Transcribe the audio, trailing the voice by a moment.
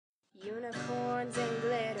Unicorns and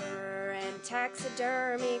glitter and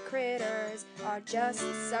taxidermy critters are just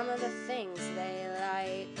some of the things they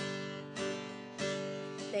like.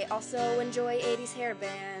 They also enjoy 80s hair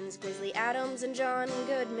bands, Grizzly Adams and John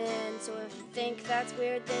Goodman, so if you think that's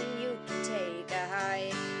weird, then you can take a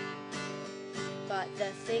hike. But the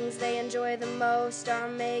things they enjoy the most are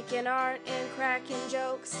making art and cracking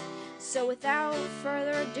jokes. So without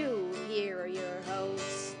further ado, here are your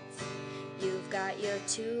hosts. You've got your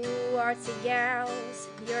two artsy gals,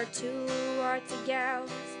 your two artsy gals.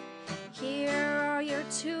 Here are your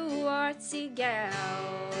two artsy gals.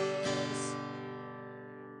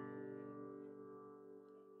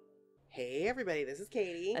 Hey everybody, this is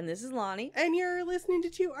Katie. And this is Lonnie. And you're listening to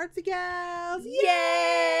Two Artsy Gals.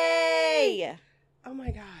 Yay! Oh my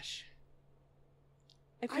gosh.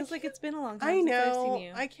 It feels like it's been a long time I since know. I've seen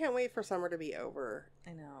you. I can't wait for summer to be over.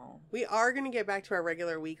 I know. We are going to get back to our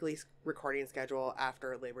regular weekly recording schedule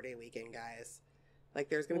after Labor Day weekend, guys. Like,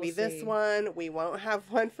 there's going to be this one. We won't have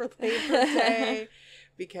one for Labor Day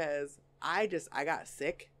because I got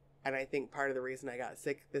sick. And I think part of the reason I got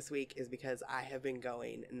sick this week is because I have been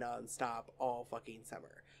going nonstop all fucking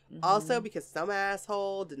summer. Mm-hmm. Also because some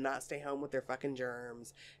asshole did not stay home with their fucking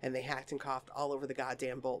germs and they hacked and coughed all over the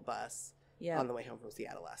goddamn Bolt bus on the way home from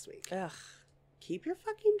Seattle last week. Ugh. Keep your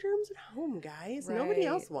fucking germs at home, guys. Right. Nobody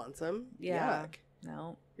else wants them. Yeah. Yuck.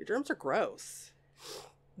 No. Your germs are gross.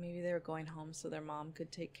 Maybe they were going home so their mom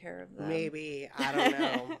could take care of them. Maybe. I don't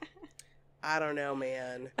know. I don't know,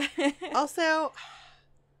 man. Also,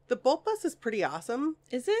 the Bolt bus is pretty awesome.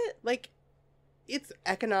 Is it? Like, it's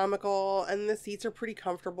economical and the seats are pretty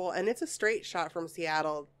comfortable and it's a straight shot from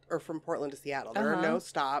Seattle or from Portland to Seattle. There are no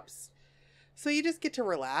stops. So you just get to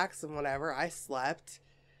relax and whatever. I slept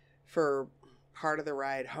for part of the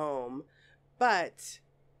ride home, but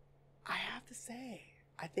I have to say,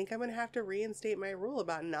 I think I'm going to have to reinstate my rule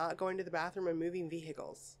about not going to the bathroom and moving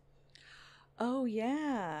vehicles. Oh,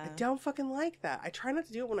 yeah. I don't fucking like that. I try not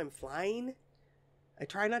to do it when I'm flying. I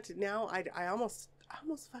try not to now. I almost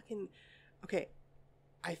fucking, okay.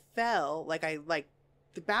 I fell,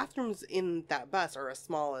 the bathrooms in that bus are as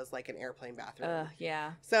small as like an airplane bathroom.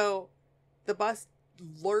 Yeah. So the bus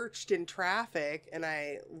lurched in traffic and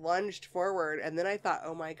I lunged forward and then I thought,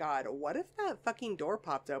 oh my God, what if that fucking door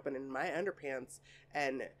popped open and my underpants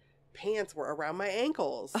and pants were around my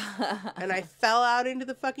ankles and I fell out into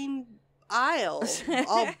the fucking aisle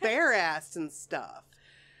all bare-assed and stuff.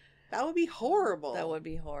 That would be horrible. That would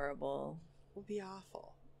be horrible. It would be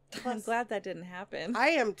awful. I'm glad that didn't happen. I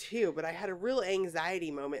am too, but I had a real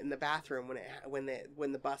anxiety moment in the bathroom when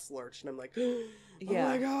the bus lurched, and I'm like, oh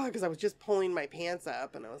my God, because I was just pulling my pants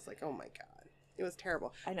up, and I was like, oh my God, it was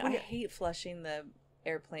terrible. I know. I hate flushing the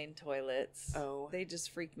airplane toilets. Oh, they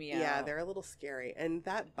just freak me out. Yeah, they're a little scary, and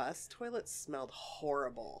that bus toilet smelled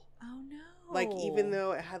horrible. Oh no! Like even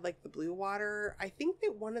though it had like the blue water, I think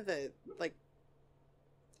that one of the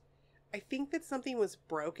I think that something was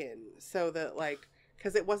broken so that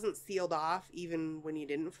because it wasn't sealed off even when you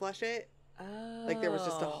didn't flush it. Oh. Like there was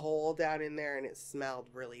just a hole down in there and it smelled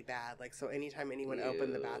really bad. Like so anytime anyone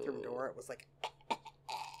opened the bathroom door, it was like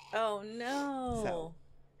oh no. So,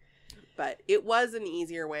 but it was an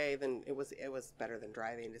easier way than it was better than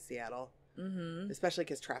driving to Seattle. Mm-hmm. Especially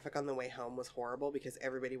because traffic on the way home was horrible because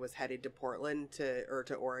everybody was headed to Portland to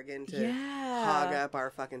Oregon to hog up our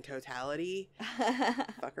fucking totality.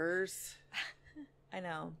 Fuckers. I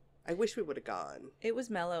know. I wish we would have gone. It was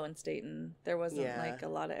mellow in Staten. There wasn't a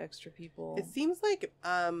lot of extra people. It seems like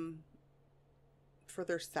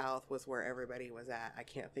further south was where everybody was at. I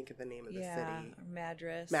can't think of the name of the city.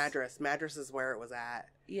 Madras. Madras is where it was at.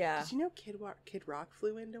 Yeah. Did you know Kid Rock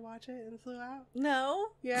flew in to watch it and flew out?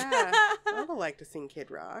 No. Yeah. I would like to sing Kid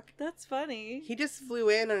Rock. That's funny. He just flew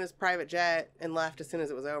in on his private jet and left as soon as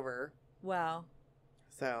it was over. Wow.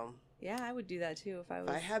 So. Yeah, I would do that too if I was.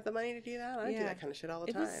 If I had the money to do that, I'd do that kind of shit all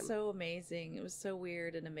the time. It was so amazing. It was so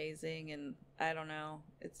weird and amazing, and I don't know.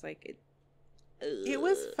 It's like it. It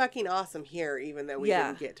was fucking awesome here, even though we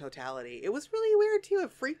didn't get totality. It was really weird too.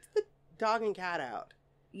 It freaked the dog and cat out.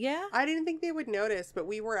 Yeah. I didn't think they would notice, but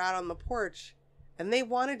we were out on the porch, and they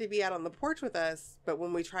wanted to be out on the porch with us. But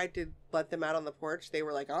when we tried to let them out on the porch, they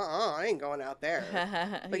were like, I ain't going out there.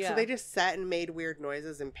 So they just sat and made weird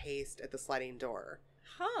noises and paced at the sliding door.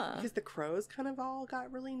 Huh. Because the crows kind of all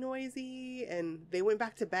got really noisy, and they went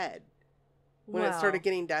back to bed. When it started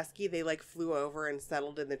getting dusky, they flew over and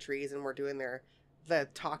settled in the trees and were doing the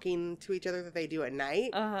talking to each other that they do at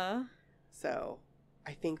night. Uh-huh. So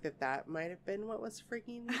I think that might have been what was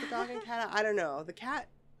freaking the dog and cat out. I don't know. The cat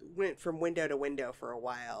went from window to window for a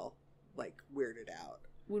while, weirded out.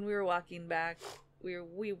 When we were walking back, we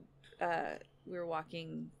we were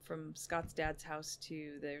walking from Scott's dad's house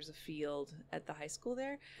to, there's a field at the high school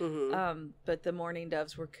there. But the mourning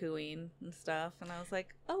doves were cooing and stuff. And I was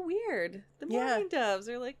like, oh, weird. The mourning doves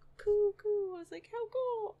are like, coo, coo. I was like, how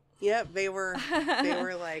cool. Yep, they were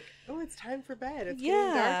like, oh, it's time for bed. It's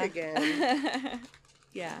getting dark again.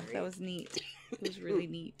 Yeah, that was neat. It was really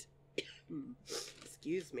neat.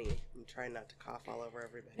 Excuse me. I'm trying not to cough all over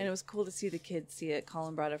everybody. And it was cool to see the kids see it.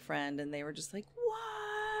 Colin brought a friend, and they were just like,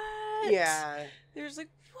 what? Yeah. They were just like,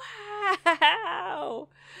 wow.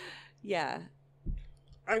 Yeah.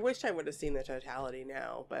 I wish I would have seen the totality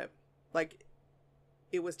now, but, like,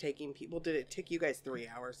 it was taking people. Did it take you guys 3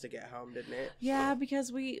 hours to get home, didn't it? Yeah,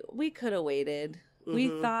 because we could have waited. We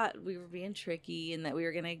thought we were being tricky and that we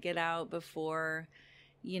were going to get out before,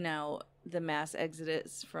 you know, the mass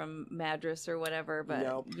exodus from Madras or whatever. But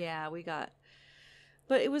nope. Yeah,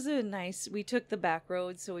 but it was we took the back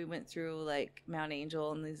road. So we went through like Mount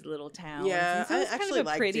Angel and these little towns. Yeah, so I actually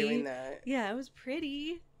liked doing that. Yeah, it was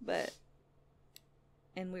pretty,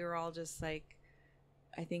 and we were all just like,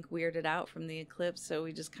 I think weirded out from the eclipse. So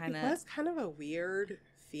we just kind of. It was kind of a weird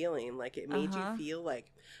feeling. Like it made you feel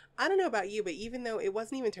like, I don't know about you, but even though it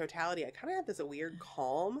wasn't even totality, I kind of had this weird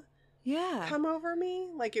calm. Yeah. Come over me.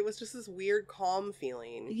 Like it was just this weird calm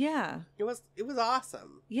feeling. Yeah. It was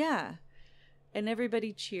awesome. Yeah. And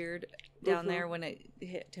everybody cheered down there when it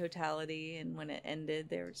hit totality, and when it ended,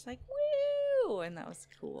 they were just like, woo! And that was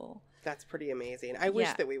cool. That's pretty amazing. I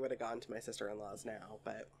wish that we would have gone to my sister-in-law's now,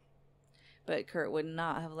 But Kurt would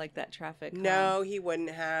not have liked that traffic. No, he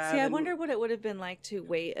wouldn't have. See, I wonder what it would have been like to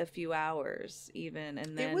wait a few hours even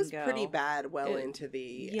and then it was go. Pretty bad into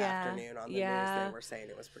the afternoon on the news. They were saying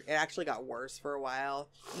it actually got worse for a while.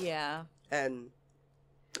 Yeah. And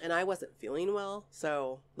I wasn't feeling well,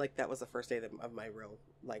 so like that was the first day of my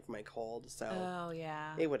my cold. So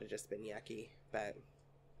it would have just been yucky. But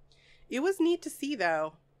it was neat to see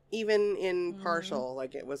though, even in partial.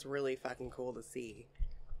 Like it was really fucking cool to see.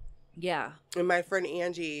 Yeah. And my friend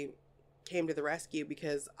Angie came to the rescue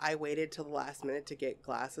because I waited till the last minute to get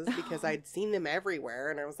glasses because I'd seen them everywhere.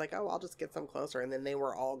 And I was like, oh, I'll just get some closer. And then they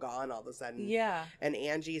were all gone all of a sudden. Yeah. And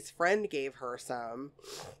Angie's friend gave her some.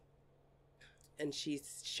 And she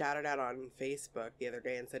shouted out on Facebook the other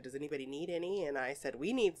day and said, does anybody need any? And I said,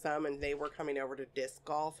 we need some. And they were coming over to disc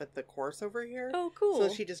golf at the course over here. Oh, cool. So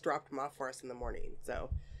she just dropped them off for us in the morning. So,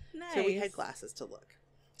 nice. So we had glasses to look.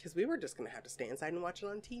 Because we were just going to have to stay inside and watch it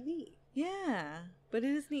on TV. Yeah. But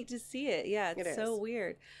it is neat to see it. Yeah, it's so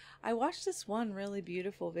weird. I watched this one really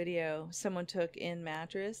beautiful video someone took in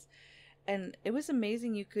Madras. And it was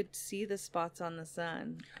amazing. You could see the spots on the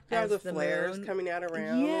sun. Yeah, the flares coming out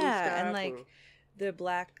around. Yeah, and like the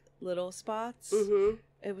black little spots. Mm-hmm.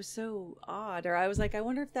 It was so odd. Or I was like, I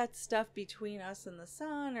wonder if that's stuff between us and the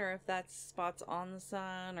sun, or if that's spots on the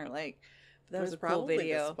sun, or like... That was a cool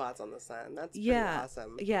video. The spots on the sun. That's pretty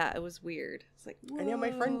awesome. Yeah, it was weird. It's like, whoa. I know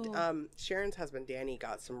my friend Sharon's husband Danny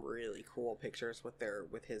got some really cool pictures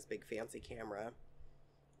with his big fancy camera.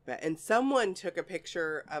 And someone took a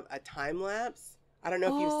picture of a time lapse. I don't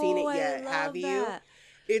know if you've seen it yet. Have you? That.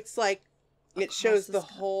 It's like it shows the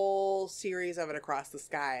whole series of it across the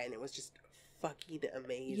sky, and it was just fucking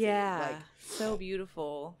amazing. Yeah, like, so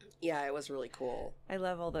beautiful. Yeah, it was really cool. I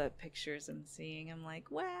love all the pictures I'm seeing. I'm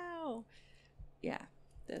like, wow. Yeah,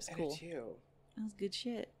 that's cool. I do too. That was good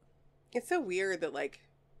shit. It's so weird that, like,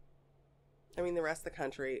 I mean, the rest of the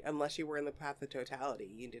country, unless you were in the path of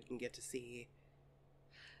totality, you didn't get to see.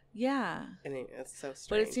 Yeah. And it's so strange.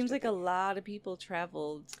 But it seems like a lot of people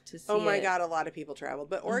traveled to see it. Oh my God, a lot of people traveled.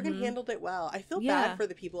 But Oregon handled it well. I feel bad for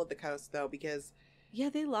the people at the coast, though, because... Yeah,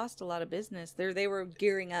 they lost a lot of business. They were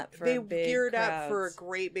gearing up for big geared crowds. Up for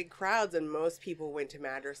great big crowds, and most people went to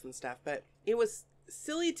Madras and stuff. But it was...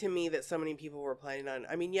 silly to me that so many people were planning on.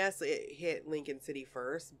 I mean, yes, it hit Lincoln City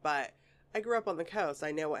first, but I grew up on the coast.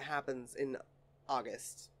 I know what happens in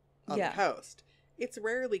August on the coast. It's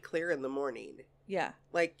rarely clear in the morning. Yeah.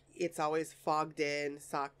 Like, it's always fogged in,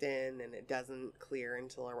 socked in, and it doesn't clear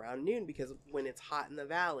until around noon because when it's hot in the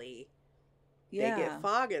valley, they get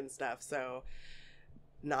fog and stuff. So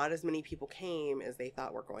not as many people came as they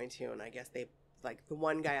thought were going to. And I guess they, like, the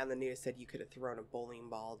one guy on the news said you could have thrown a bowling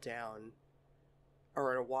ball down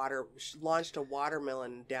or launched a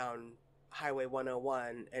watermelon down Highway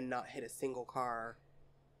 101 and not hit a single car.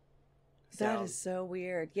 That is so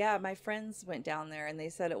weird. Yeah, my friends went down there and they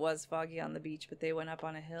said it was foggy on the beach, but they went up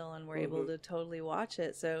on a hill and were able to totally watch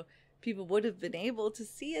it. So people would have been able to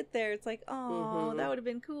see it there. It's like, oh, that would have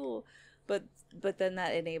been cool. But then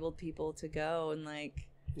that enabled people to go and like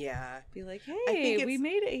be like, hey, we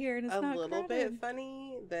made it here and it's not a little crowded. bit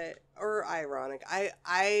funny or ironic.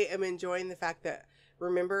 I am enjoying the fact that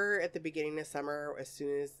remember at the beginning of summer, as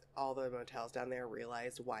soon as all the motels down there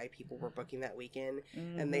realized why people were booking that weekend,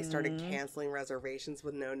 and they started canceling reservations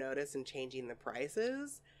with no notice and changing the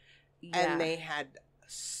prices, and they had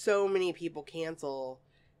so many people cancel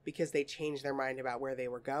because they changed their mind about where they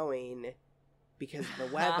were going because of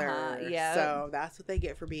the weather. So that's what they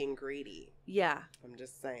get for being greedy. Yeah. I'm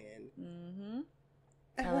just saying.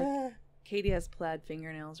 I like Katie has plaid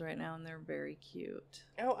fingernails right now, and they're very cute.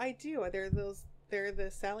 Oh, I do. They're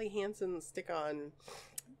the Sally Hansen stick-on.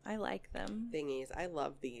 I like them. Thingies. I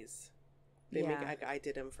love these. I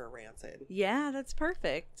did them for Rancid. Yeah, that's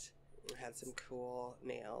perfect. Had some cool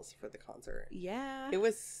nails for the concert. Yeah. It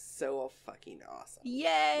was so fucking awesome.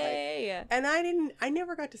 Yay! And I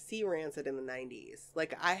never got to see Rancid in the 90s.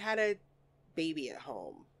 Like, I had a baby at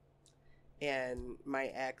home, and my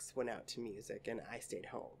ex went out to music, and I stayed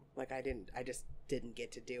home. Like, I just didn't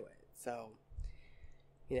get to do it. So,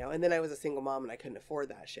 you know, and then I was a single mom, and I couldn't afford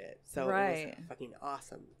that shit. So it was fucking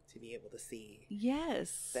awesome to be able to see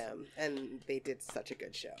them. And they did such a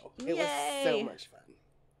good show. It was so much fun.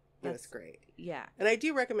 It was great. Yeah. And I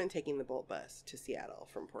do recommend taking the Bolt bus to Seattle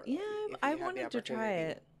from Portland. Yeah, I wanted to try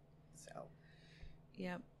it. So.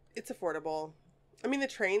 Yep. It's affordable. I mean, the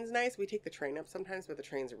train's nice. We take the train up sometimes, but the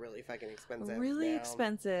trains are really fucking expensive. Really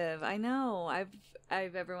expensive. I know.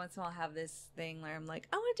 I've every once in a while have this thing where I'm like,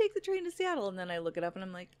 I want to take the train to Seattle, and then I look it up and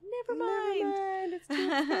I'm like, never mind. It's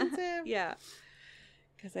too expensive. Yeah.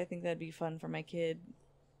 Because I think that'd be fun for my kid.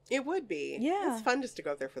 It would be. Yeah. It's fun just to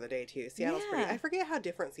go up there for the day, too. Seattle's pretty... I forget how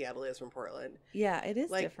different Seattle is from Portland. Yeah, it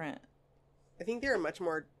is different. I think they're a much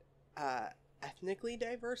more ethnically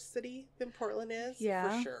diverse city than Portland is.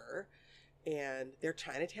 Yeah. For sure. And their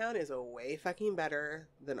Chinatown is a way fucking better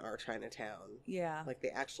than our Chinatown. Yeah. Like, they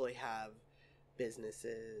actually have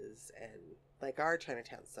businesses, and, like, our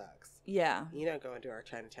Chinatown sucks. Yeah. You don't go into our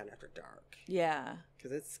Chinatown after dark. Yeah.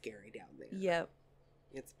 Because it's scary down there. Yep.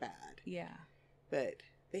 It's bad. Yeah. But...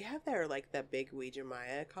 they have their, like, that big Ouija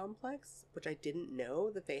Maya complex, which I didn't know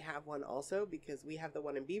that they have one also, because we have the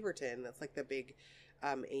one in Beaverton that's, like, the big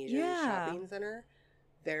Asian shopping center.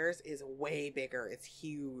 Theirs is way bigger. It's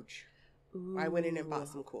huge. Ooh. I went in and bought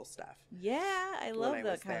some cool stuff. Yeah, I love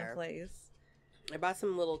that kind of place. I bought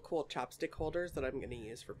some little cool chopstick holders that I'm going to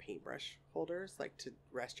use for paintbrush holders, like to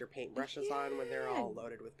rest your paintbrushes on when they're all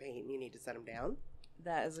loaded with paint and you need to set them down.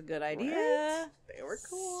 That is a good idea. Right? They were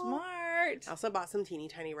cool. Smart. I also bought some teeny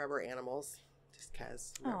tiny rubber animals. Just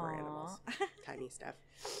because rubber animals. Tiny stuff.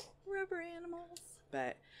 Rubber animals.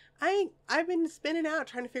 But I've been spinning out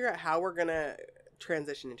trying to figure out how we're going to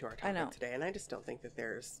transition into our topic today. And I just don't think that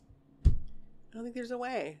there's a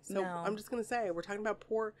way. So I'm just going to say, we're talking about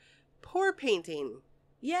pour painting.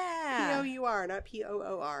 Yeah. P-O-U-R, not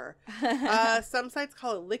P-O-O-R. Some sites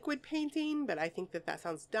call it liquid painting, but I think that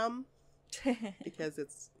sounds dumb. Because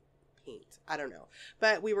it's paint. I don't know.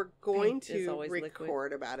 But we were going to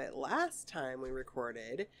record about it last time we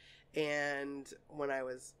recorded. And when I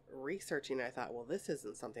was researching, I thought, well, this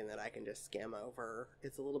isn't something that I can just skim over.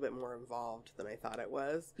 It's a little bit more involved than I thought it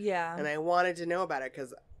was. Yeah. And I wanted to know about it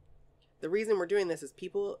because the reason we're doing this is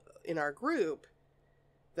people in our group,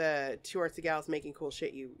 the Two Artsy Gals Making Cool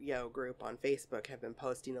Shit Yo group on Facebook, have been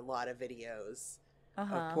posting a lot of videos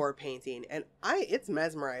of pour painting, and it's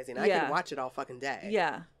mesmerizing. I could watch it all fucking day.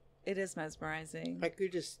 Yeah, it is mesmerizing. I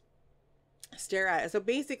could just stare at it. So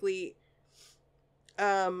basically,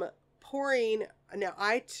 pouring. Now,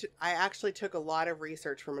 I actually took a lot of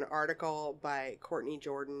research from an article by Courtney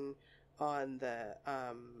Jordan on the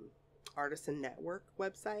Artisan Network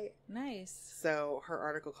website. Nice. So her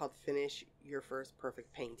article called "Finish Your First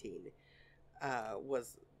Perfect Painting"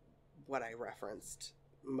 was what I referenced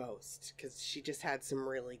most, because she just had some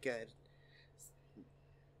really good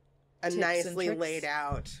and nicely laid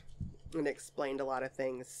out and explained a lot of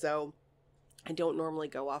things. So I don't normally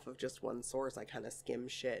go off of just one source. I kind of skim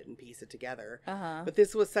shit and piece it together. But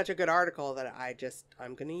this was such a good article that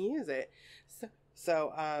I'm going to use it.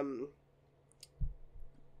 So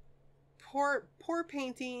pour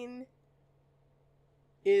painting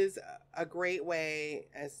is a great way,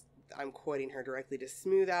 as I'm quoting her directly, to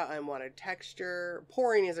smooth out unwanted texture.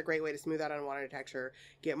 Pouring is a great way to smooth out unwanted texture,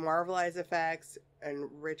 get marvelized effects and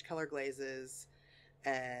rich color glazes.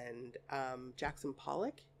 And Jackson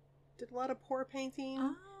Pollock did a lot of pour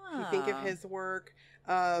painting. If you think of his work.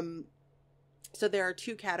 So there are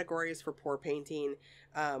two categories for pour painting.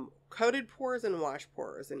 Coated pours and wash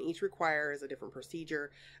pours, and each requires a different procedure.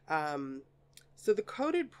 So the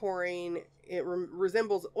coated pouring, it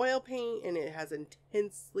resembles oil paint, and it has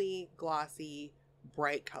intensely glossy,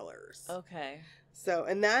 bright colors. Okay. So,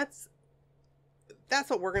 and that's that's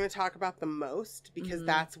what we're going to talk about the most, because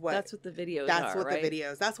that's what the videos that's are, what right? the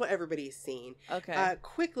videos, that's what everybody's seen. Okay.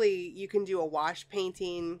 Quickly, you can do a wash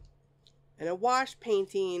painting, and a wash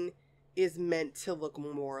painting is meant to look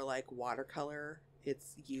more like watercolor.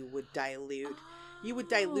 You would dilute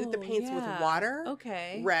the paints with water,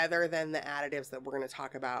 okay, rather than the additives that we're going to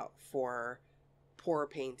talk about for pour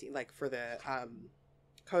painting, like for the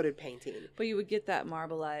coated painting. But you would get that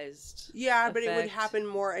marbleized effect. But it would happen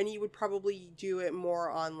more, and you would probably do it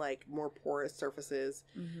more on like more porous surfaces.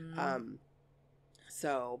 But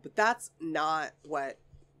that's not what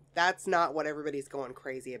everybody's going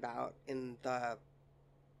crazy about in the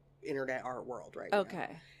internet art world right now.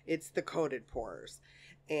 Okay. It's the coated pours,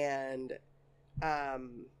 and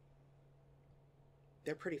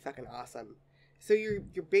they're pretty fucking awesome. So you're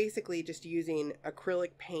basically just using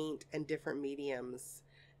acrylic paint and different mediums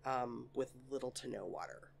with little to no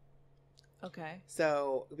water. Okay.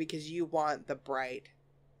 So because you want the bright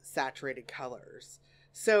saturated colors.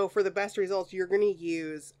 So for the best results, you're going to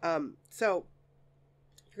use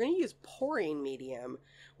pouring medium,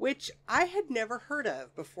 which I had never heard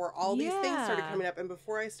of before all these things started coming up, and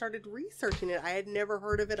before I started researching it, I had never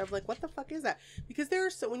heard of it. I'm like, what the fuck is that? Because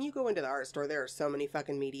when you go into the art store, there are so many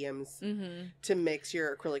fucking mediums to mix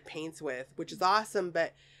your acrylic paints with, which is awesome,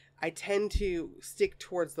 but I tend to stick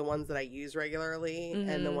towards the ones that I use regularly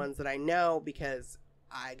and the ones that I know, because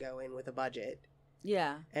I go in with a budget.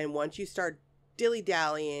 Yeah. And once you start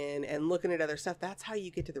dilly-dallying and looking at other stuff, that's how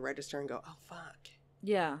you get to the register and go, oh, fuck.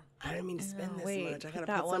 Yeah. I didn't mean to spend this much. I gotta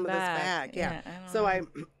put put some of this back. Yeah. So I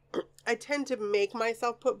tend to make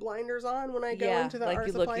myself put blinders on when I go into the art supply store. Like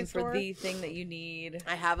you're looking for the thing that you need.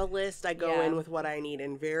 I have a list. I go in with what I need,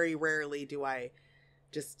 and very rarely do I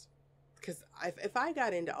just... Because if I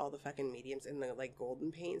got into all the fucking mediums in the like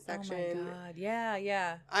golden paint section, oh my god,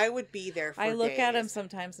 yeah, I would be there for I look days. at them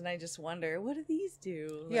sometimes and I just wonder, what do these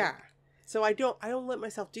do? Like, yeah, so I don't let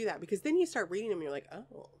myself do that, because then you start reading them and you're like, I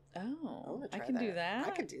can do that.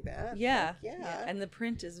 I can do that. Yeah, yeah. And the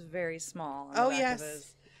print is very small. On oh the back yes, of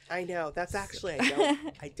his... I know. That's actually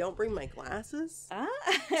I don't bring my glasses to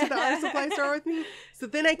the art supply store with me, so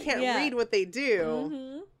then I can't read what they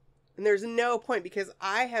do. And there's no point, because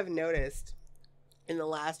I have noticed in the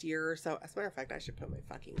last year or so, as a matter of fact, I should put my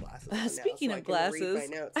fucking glasses on Speaking now so of I can glasses, read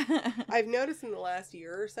my notes. I've noticed in the last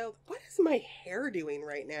year or so, what is my hair doing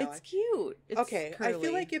right now? It's cute. It's okay, curly. I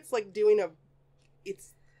feel like it's like doing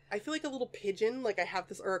I feel like a little pigeon, like I have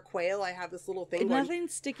this, or a quail, I have this little thing.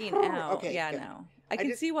 Nothing's sticking out. Okay, yeah, good. no. I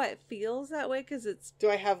can see why it feels that way, because it's... Do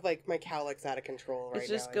I have, like, my cowlicks out of control right now? It's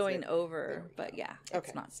just going over, but yeah,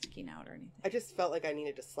 it's not sticking out or anything. I just felt like I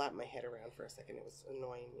needed to slap my head around for a second. It was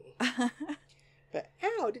annoying me. But,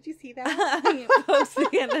 ow, did you see that? You poked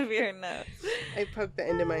the end of your nose. I poked the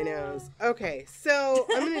end of my nose. Okay, so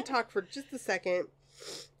I'm going to talk for just a second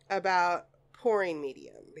about pouring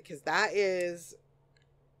medium, because that is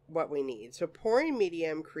what we need. So pouring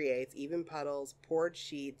medium creates even puddles, poured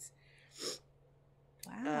sheets,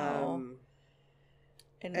 wow,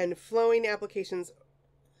 and flowing applications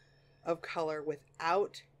of color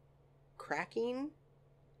without cracking.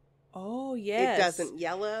 Oh, yes. It doesn't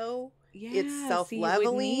yellow. Yeah, it's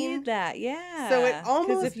self-leveling. See, you would need that, yeah. So it almost,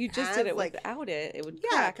 because if you just did it without it, it would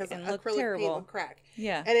crack and look terrible. Paint would crack.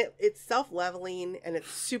 Yeah, and it's self-leveling, and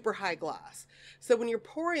it's super high gloss. So when you're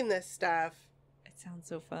pouring this stuff, it sounds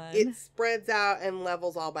so fun. It spreads out and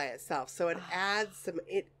levels all by itself. So it adds some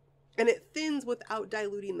and it thins without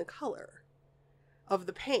diluting the color of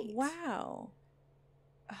the paint. Wow.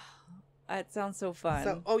 That sounds so fun.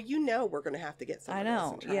 So, we're going to have to get some of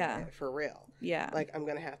this and try it for real. Yeah. Like, I'm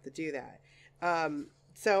going to have to do that.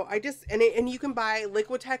 So I just, and you can buy,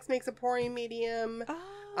 Liquitex makes a pouring medium.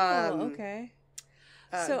 Oh, okay.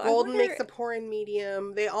 So Golden makes a pouring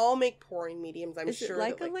medium. They all make pouring mediums, I'm sure. Is it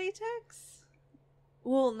like a latex?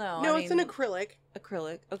 Well, no. No, it's an acrylic.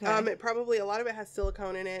 Acrylic, okay. It probably, a lot of it has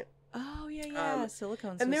silicone in it. Oh, yeah.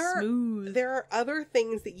 Silicone's and smooth. There are other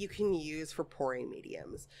things that you can use for pouring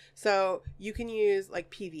mediums. So you can use, like,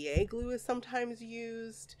 PVA glue is sometimes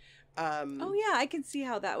used. Oh, yeah, I can see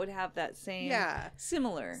how that would have that same,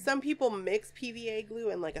 similar. Some people mix PVA glue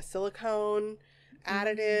and, like, a silicone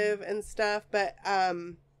additive and stuff. But,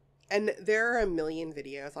 and there are a million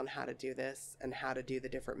videos on how to do this and how to do the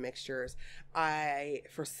different mixtures.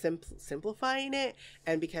 For simplifying it,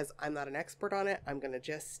 and because I'm not an expert on it, I'm going to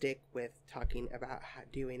just stick with talking about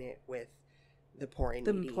doing it with the pouring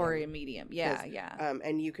medium. The pouring medium, yeah.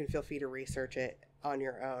 And you can feel free to research it on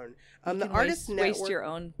your own. You The can Artist Network, waste your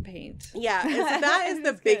own paint. Yeah, and so that is the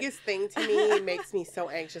It's biggest thing to me. It makes me so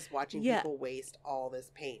anxious watching Yeah. people waste all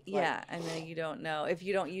this paint. Like, Yeah, and then you don't know if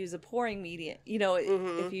you don't use a pouring medium. You know,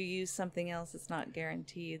 Mhm. if you use something else, it's not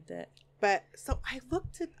guaranteed that. But so I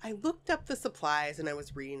looked up the supplies and I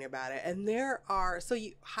was reading about it, and there are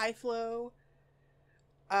high flow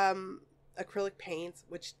acrylic paints,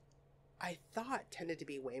 which I thought tended to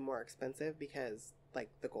be way more expensive because like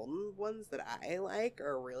the golden ones that I like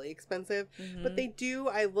are really expensive. But they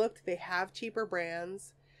have cheaper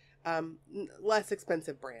brands, less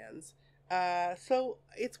expensive brands. So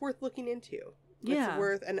it's worth looking into. Yeah. It's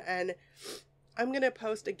worth, and I'm going to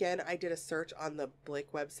post again. I did a search on the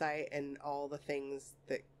Blick website and all the things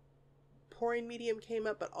that pouring medium came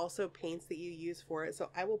up, but also paints that you use for it. So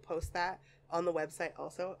I will post that on the website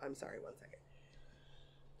also. I'm sorry, 1 second.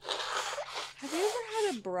 Have you ever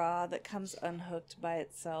had a bra that comes unhooked by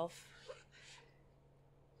itself?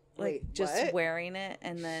 Like Wait, just what? wearing it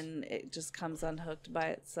and then it just comes unhooked by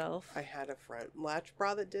itself? I had a front latch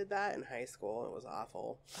bra that did that in high school. It was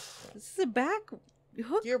awful. This is a back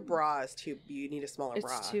hook. Your bra is you need a smaller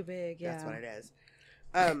bra. It's too big, yeah. That's what it is.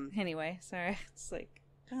 Anyway, sorry. It's like,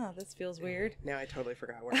 oh, this feels weird. Now I totally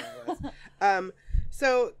forgot where I was.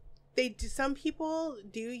 So some people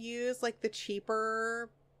do use like the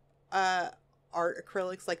cheaper art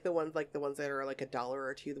acrylics, like the ones that are like $1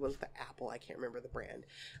 or $2, the ones with the apple. I can't remember the brand.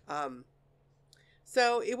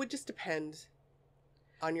 So it would just depend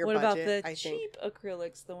on your budget. What about the I cheap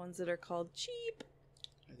acrylics, the ones that are called cheap?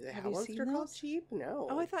 Have you ones seen that are called those? cheap? No.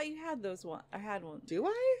 Oh, I thought you had those one. I had one. Do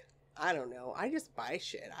I don't know. I just buy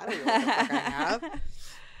shit. I don't know what the fuck I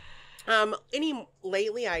have.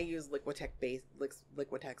 Lately I use Liquitex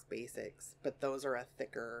Basics, but those are a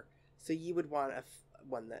thicker. So you would want a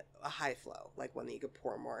high flow, like one that you could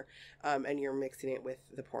pour more, and you're mixing it with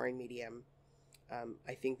the pouring medium.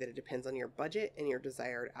 I think that it depends on your budget and your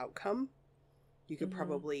desired outcome. You could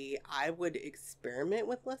I would experiment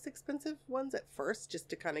with less expensive ones at first just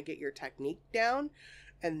to kind of get your technique down,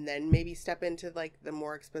 and then maybe step into like the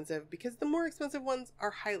more expensive, because the more expensive ones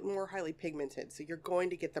are more highly pigmented. So you're going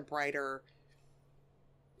to get the brighter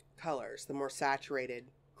colors, the more saturated,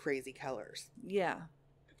 crazy colors. Yeah.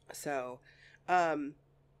 So, dumb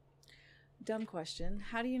question.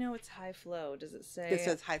 How do you know it's high flow? Does it say? This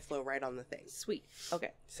says high flow right on the thing. Sweet.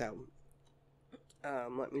 Okay. So,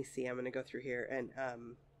 let me see. I'm going to go through here and,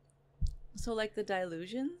 So like the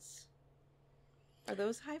Dilutions? Are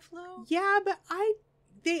those high flow? yeah, but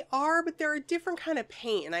they are, but they're a different kind of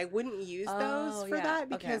paint, and I wouldn't use those for that,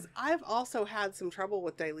 because I've also had some trouble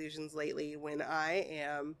with Dilutions lately when I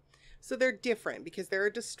am. So they're different because they're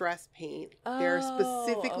a distress paint. They're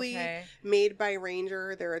specifically made by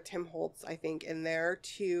Ranger. They're a Tim Holtz, I think, and they're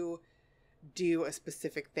to do a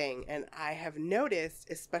specific thing. And I have noticed,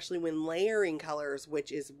 especially when layering colors,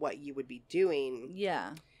 which is what you would be doing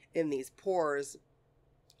in these pours,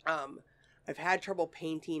 I've had trouble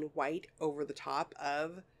painting white over the top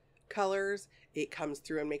of colors. It comes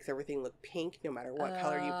through and makes everything look pink no matter what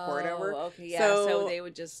color you pour it over. Okay, yeah. So they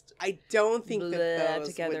would just I don't think that those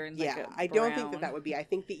together would, in like a I don't think that would be. I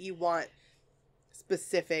think that you want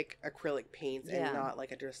specific acrylic paints and not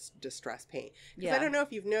like a distress paint. Because I don't know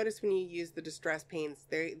if you've noticed when you use the distress paints,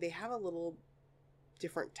 they have a little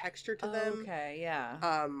different texture to them. Okay, yeah.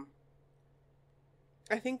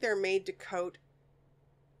 I think they're made to coat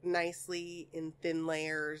nicely in thin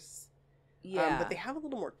layers. Yeah. But they have a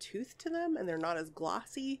little more tooth to them and they're not as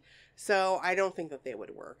glossy. So I don't think that they would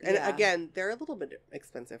work. And again, they're a little bit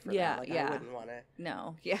expensive for them. Like I wouldn't want to.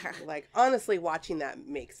 No. Yeah. Like honestly, watching that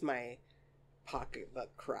makes my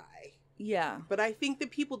pocketbook cry. Yeah. But I think that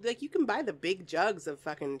people, like, you can buy the big jugs of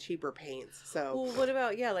fucking cheaper paints. So well, what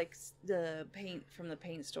about like the paint from the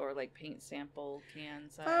paint store, like paint sample can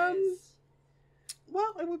size?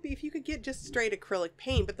 Well, it would be if you could get just straight acrylic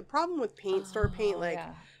paint. But the problem with paint store paint,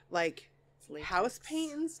 like house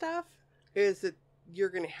paint and stuff, is that you're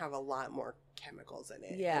going to have a lot more chemicals in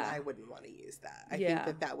it. Yeah. And I wouldn't want to use that. I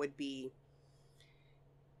think that would be,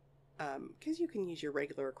 because you can use your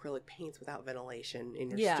regular acrylic paints without ventilation in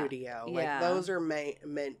your studio. Like those are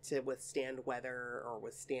meant to withstand weather or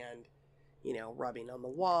withstand, rubbing on the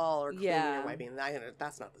wall or cleaning or wiping.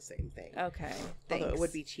 That's not the same thing. Okay. Thanks. Although it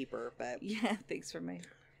would be cheaper, but yeah. Thanks for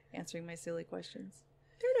answering my silly questions.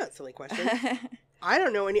 They're not silly questions. I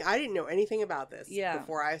didn't know anything about this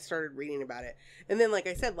before I started reading about it. And then, like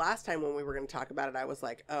I said last time when we were going to talk about it, I was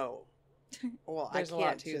like, oh, well, there's a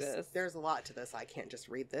lot to this. I can't just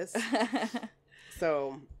read this.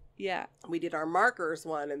 So yeah, we did our markers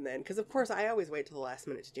one, and then, because of course I always wait till the last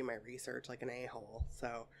minute to do my research like an a-hole.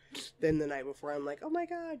 So then the night before I'm like, oh my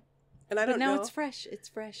God, And I don't know. It's fresh. It's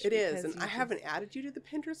fresh. It is. And I haven't added you to the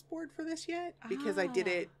Pinterest board for this yet because I did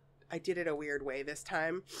it a weird way this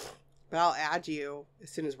time. But I'll add you as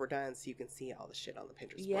soon as we're done so you can see all the shit on the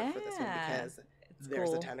Pinterest board for this one because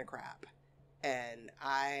there's a ton of crap. And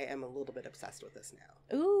I am a little bit obsessed with this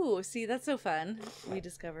now. Ooh, see, that's so fun. We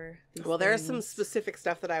discover these things. There's some specific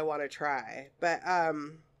stuff that I want to try. But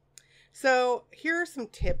so here are some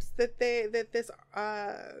tips that this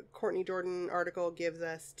Courtney Jordan article gives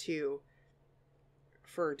us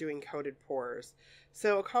for doing coated pours.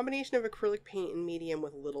 So a combination of acrylic paint and medium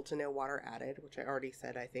with little to no water added, which I already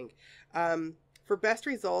said, I think. For best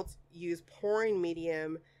results, use pouring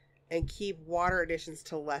medium and keep water additions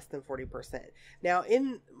to less than 40%. Now,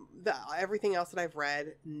 in everything else that I've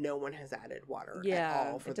read, no one has added water at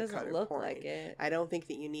all for the coated pouring. It doesn't look like it. I don't think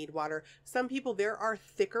that you need water. Some people, there are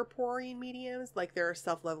thicker pouring mediums, like there are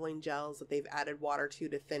self-leveling gels that they've added water to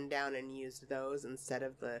thin down and used those instead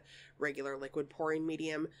of the regular liquid pouring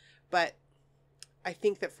medium. But I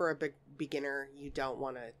think that for a beginner, you don't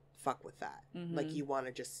want to fuck with that. Mm-hmm. Like you want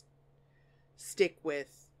to just stick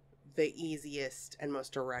with the easiest and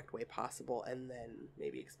most direct way possible and then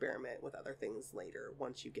maybe experiment with other things later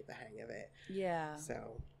once you get the hang of it. Yeah.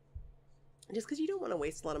 So just because you don't want to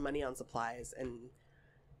waste a lot of money on supplies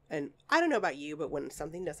and I don't know about you, but when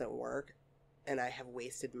something doesn't work and I have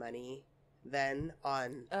wasted money then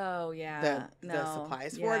on the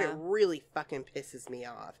supplies for it really fucking pisses me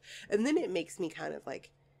off. And then it makes me kind of like,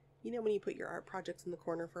 you know, when you put your art projects in the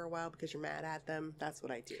corner for a while because you're mad at them, that's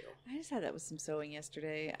what I do. I just had that with some sewing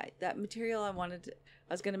yesterday. That material I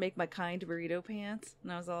was going to make my kind burrito pants,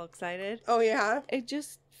 and I was all excited. Oh, yeah? It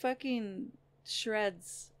just fucking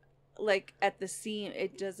shreds, like, at the seam.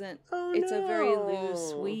 It doesn't, it's a very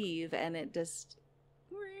loose weave, and it just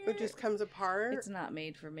comes apart? It's not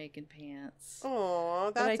made for making pants.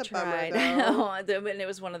 Oh, that's a bummer, though. And it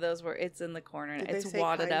was one of those where it's in the corner and it's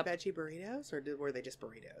wadded up. Veggie burritos, or were they just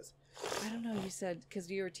burritos? I don't know. You said, because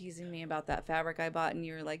you were teasing me about that fabric I bought, and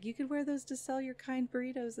you were like, you could wear those to sell your kind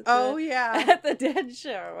burritos at at the Dead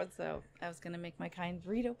Show. And so I was going to make my kind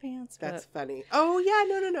burrito pants. That's funny. Oh,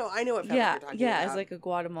 yeah. No. I know what fabric you're talking about. Yeah, it's like a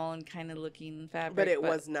Guatemalan kind of looking fabric. But it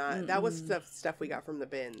was not. Mm-mm. That was stuff we got from the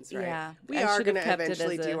bins, right? Yeah. We are going to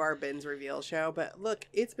eventually do our bins reveal show, but look,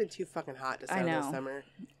 it's been too fucking hot to sew this summer.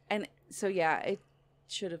 And so, it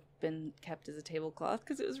should have been kept as a tablecloth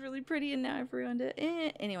because it was really pretty, and now I've ruined it.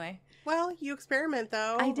 Anyway. Well, you experiment,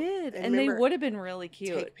 though. I did, and they would have been really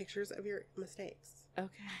cute. Take pictures of your mistakes. Okay.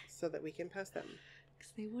 So that we can post them.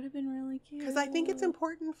 Because they would have been really cute. Because I think it's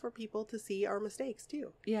important for people to see our mistakes,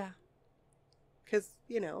 too. Yeah. Because,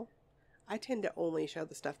 I tend to only show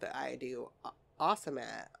the stuff that I do awesome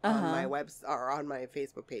at on my or on my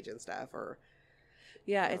Facebook page and stuff, or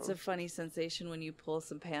it's a funny sensation when you pull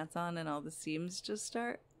some pants on and all the seams just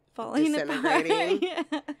start falling apart. Yeah,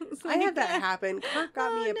 I had that happen. Kurt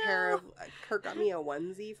got me Kurt got me a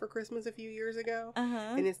onesie for Christmas a few years ago,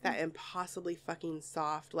 and it's that impossibly fucking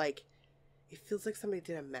soft, like it feels like somebody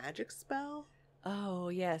did a magic spell. Oh,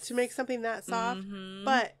 yes. To make something that soft. Mm-hmm.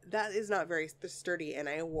 But that is not very sturdy. And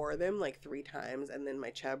I wore them like 3 times. And then my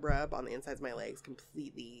chub rub on the insides of my legs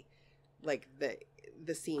completely, like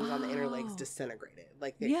the seams on the inner legs disintegrated.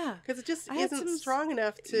 Like because it just isn't strong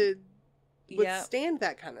enough to withstand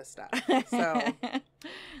that kind of stuff. So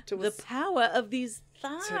the power of these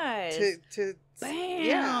thighs. To bam.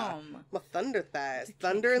 Yeah. Well, thunder thighs.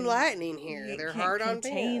 Thunder and lightning here. They're hard on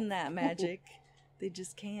contain that magic. They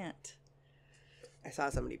just can't. I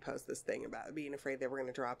saw somebody post this thing about being afraid they were going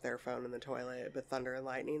to drop their phone in the toilet, but thunder and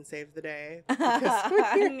lightning saved the day. Because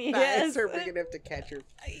your thighs are big enough to catch your...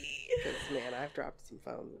 Because, man, I've dropped some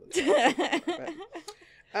phones in the toilet.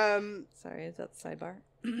 But, sorry, is that the sidebar?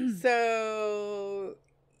 So,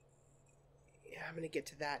 yeah, I'm going to get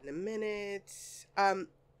to that in a minute.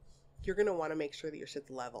 You're going to want to make sure that your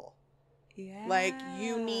shit's level. Yeah. Like,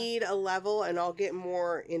 you need a level, and I'll get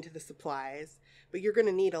more into the supplies, but you're going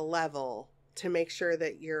to need a level to make sure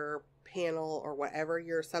that your panel or whatever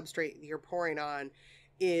your substrate you're pouring on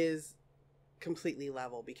is completely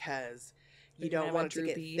level, because you don't want it to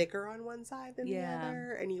get thicker on one side than the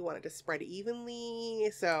other, and you want it to spread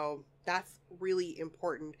evenly. So that's really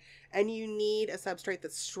important. And you need a substrate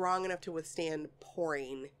that's strong enough to withstand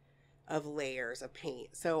pouring of layers of paint.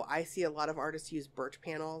 So I see a lot of artists use birch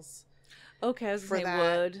panels. Okay, I was going to say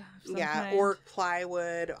wood. Yeah, or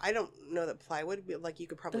plywood. I don't know that plywood, like you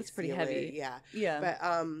could probably That's pretty heavy. It. Yeah.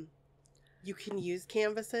 But you can use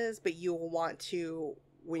canvases, but you'll want to,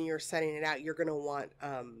 when you're setting it out, you're going to want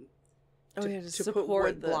to put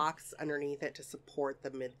wood blocks underneath it to support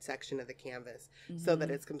the midsection of the canvas so that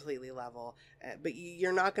it's completely level. But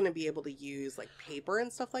you're not going to be able to use like paper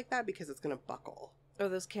and stuff like that because it's going to buckle. Oh,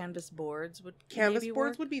 those canvas boards would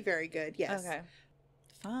would be very good. Yes. Okay.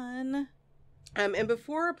 Fun. And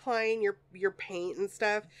before applying your paint and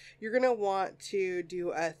stuff, you're going to want to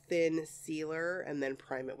do a thin sealer and then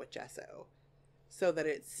prime it with gesso so that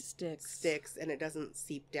it sticks and it doesn't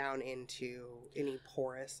seep down into any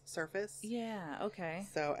porous surface. Yeah, okay.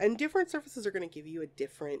 So, and different surfaces are going to give you a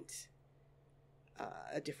different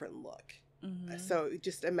look. Mm-hmm. So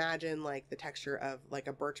just imagine like the texture of like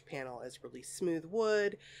a birch panel is really smooth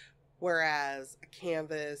wood, whereas a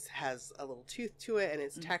canvas has a little tooth to it and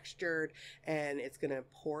it's textured and it's going to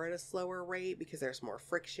pour at a slower rate because there's more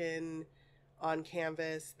friction on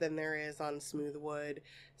canvas than there is on smooth wood.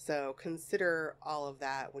 So consider all of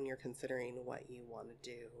that when you're considering what you want to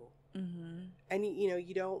do. Mm-hmm. And,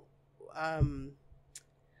 you don't,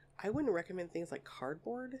 I wouldn't recommend things like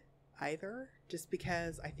cardboard either, just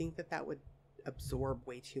because I think that would absorb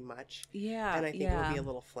way too much. Yeah. And I think it would be a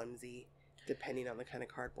little flimsy depending on the kind of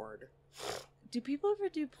cardboard. Do people ever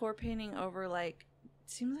do pour painting over like,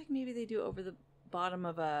 it seems like maybe they do over the bottom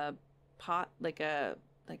of a pot, like a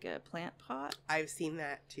plant pot? I've seen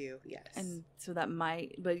that too, yes. And so that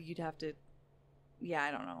might, but you'd have to,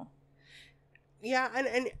 I don't know. Yeah,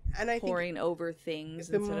 and I think pouring over things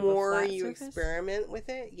the instead more of a flat you surface? experiment with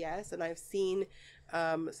it, yes. And I've seen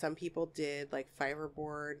some people did like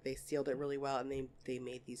fiberboard. They sealed it really well, and they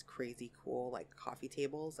made these crazy cool like coffee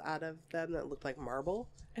tables out of them that looked like marble.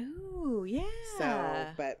 Oh yeah. So,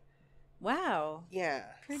 but wow. Yeah.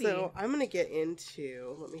 Pretty. So I'm gonna get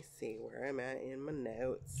into. Let me see where I'm at in my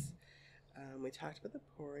notes. We talked about the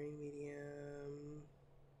pouring medium.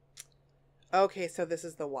 Okay, so this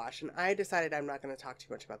is the wash, and I decided I'm not going to talk too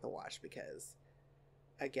much about the wash because,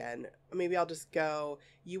 again, maybe I'll just go.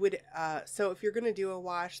 You would, so if you're going to do a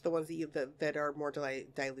wash, the ones that are more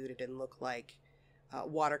diluted and look like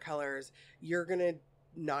watercolors, you're going to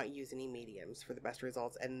not use any mediums for the best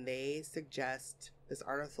results, and they suggest, this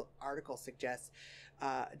article suggests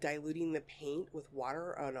diluting the paint with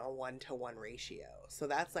water on a 1-to-1 ratio. So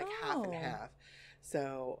that's like half and half.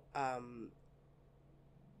 So,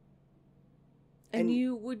 and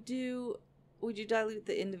you would you dilute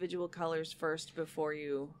the individual colors first before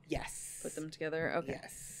you put them together? Okay.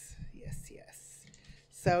 Yes.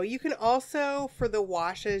 So you can also, for the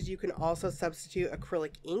washes, you can also substitute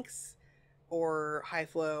acrylic inks or high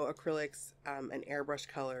flow acrylics and airbrush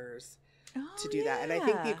colors to do that. And I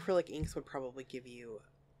think the acrylic inks would probably give you,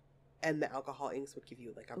 and the alcohol inks would give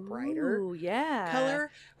you like a brighter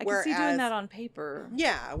color. I can see doing that on paper.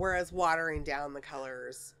 Yeah, whereas watering down the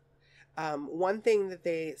colors. One thing that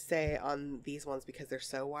they say on these ones, because they're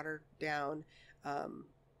so watered down,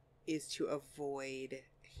 is to avoid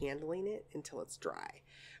handling it until it's dry.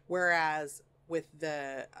 Whereas with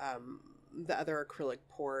the other acrylic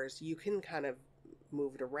pours, you can kind of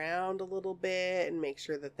move it around a little bit and make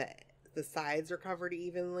sure that the sides are covered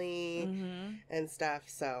evenly and stuff.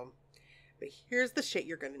 So, but here's the shit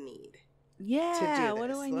you're going to need. Yeah, to do this.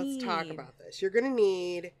 What do I need? Let's talk about this. You're going to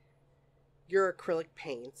need your acrylic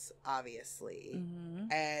paints, obviously,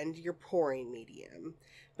 and your pouring medium.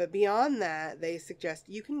 But beyond that, they suggest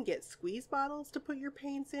you can get squeeze bottles to put your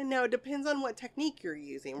paints in. Now, it depends on what technique you're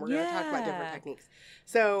using. We're going to talk about different techniques.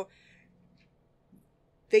 So,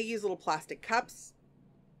 they use little plastic cups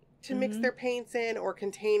to mix their paints in, or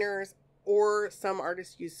containers, or some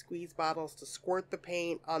artists use squeeze bottles to squirt the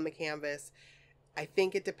paint on the canvas. I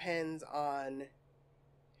think it depends on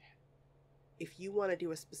if you want to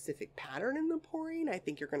do a specific pattern in the pouring. I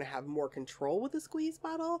think you're going to have more control with a squeeze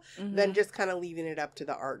bottle than just kind of leaving it up to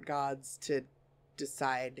the art gods to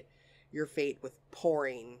decide your fate with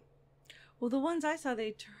pouring. Well, the ones I saw,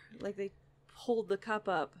 they hold the cup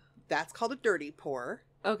up. That's called a dirty pour.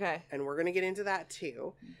 Okay. And we're going to get into that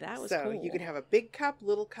too. That was cool. So you can have a big cup,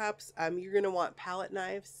 little cups. You're going to want palette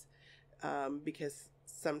knives because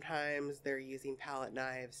sometimes they're using palette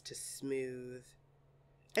knives to smooth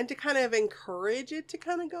and to kind of encourage it to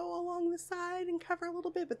kind of go along the side and cover a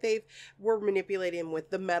little bit. But we're manipulating with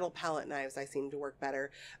the metal palette knives. I seem to work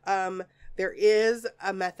better. There is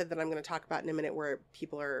a method that I'm going to talk about in a minute where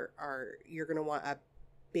people you're going to want a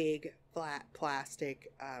big flat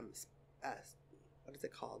plastic, what is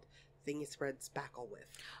it called? Thing you spread spackle with.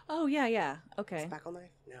 Oh, yeah. Okay. Spackle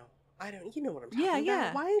knife? No. I don't, you know what I'm talking about.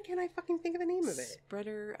 Yeah. Why can't I fucking think of the name of it?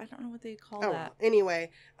 Spreader, I don't know what they call that. Anyway,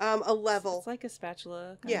 a level. It's like a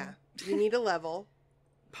spatula. Yeah. You need a level.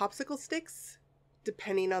 Popsicle sticks,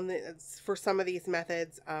 depending on for some of these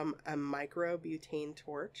methods, a micro butane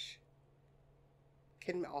torch.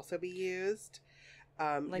 can also be used.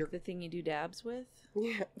 Like the thing you do dabs with?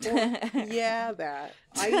 Yeah. Well, yeah, that.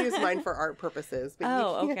 I use mine for art purposes,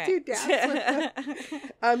 but you can't do dabs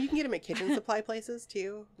with them. You can get them at kitchen supply places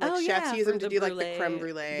too. Like chefs use them to do like the creme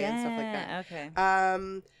brulee and stuff like that.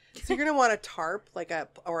 Okay. So you're gonna want a tarp, like a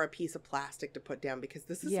piece of plastic to put down, because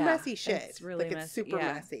this is messy shit. It's really messy. It's super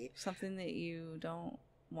messy. Something that you don't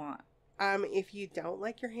want. If you don't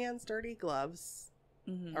like your hands dirty, gloves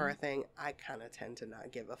are a thing. I kind of tend to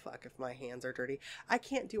not give a fuck if my hands are dirty. I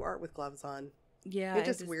can't do art with gloves on. Yeah, it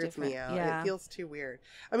just weirds me out. Yeah. It feels too weird.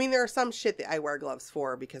 I mean, there are some shit that I wear gloves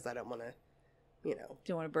for because I don't want to,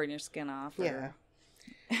 don't want to burn your skin off. Yeah.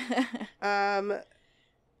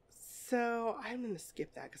 So I'm going to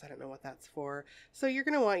skip that because I don't know what that's for. So you're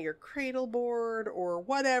going to want your cradle board or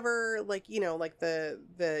whatever, like, like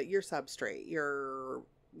your substrate, your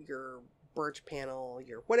birch panel,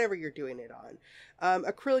 your whatever you're doing it on.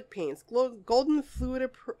 Acrylic paints, golden fluid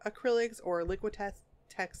acrylics or Liquitex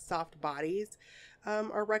soft bodies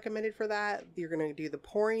are recommended for that. You're going to do the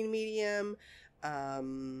pouring medium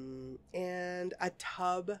and a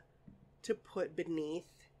tub to put beneath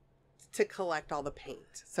to collect all the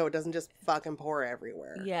paint so it doesn't just fucking pour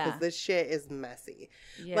everywhere. Yeah. Because this shit is messy.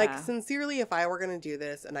 Yeah. Like, sincerely, if I were going to do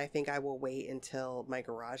this, and I think I will wait until my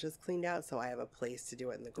garage is cleaned out so I have a place to do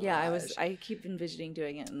it in the garage. Yeah, I keep envisioning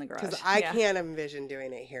doing it in the garage. Because I can't envision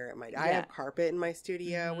doing it here at my... I have carpet in my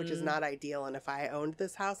studio, which is not ideal, and if I owned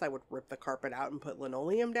this house, I would rip the carpet out and put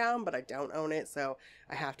linoleum down, but I don't own it, so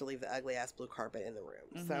I have to leave the ugly-ass blue carpet in the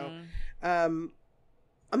room. So,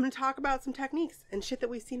 I'm going to talk about some techniques and shit that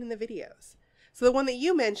we've seen in the videos. So the one that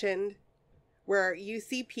you mentioned, where you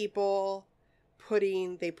see people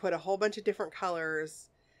they put a whole bunch of different colors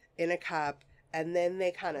in a cup, and then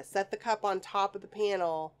they kind of set the cup on top of the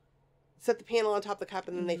panel, set the panel on top of the cup,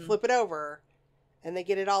 and then they flip it over, and they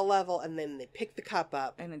get it all level, and then they pick the cup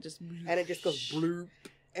up. And it just goes bloop.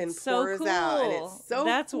 And so pours cool. out, and it's so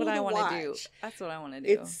That's cool what I want to do. That's what I want to do.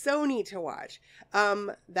 It's so neat to watch.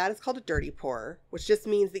 That is called a dirty pour, which just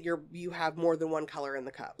means that you have more than one color in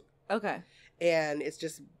the cup. Okay. And it's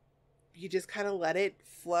just, you just kind of let it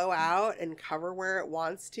flow out and cover where it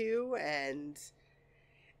wants to, and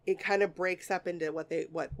it kind of breaks up into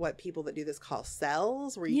what people that do this call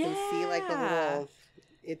cells, where you can see like the little.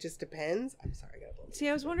 It just depends. I'm sorry, I got a little. See,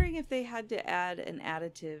 I was wondering if they had to add an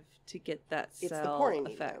additive to get that cell it's the pouring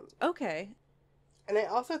effect. medium. Okay. And I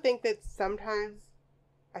also think that sometimes,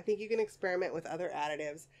 I think you can experiment with other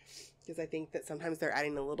additives, because I think that sometimes they're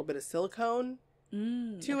adding a little bit of silicone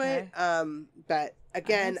to it. But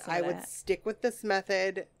again, I would stick with this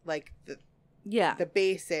method, like the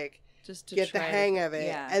basic, just to get the hang of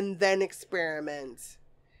it, and then experiment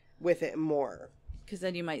with it more. Because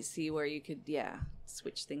then you might see where you could,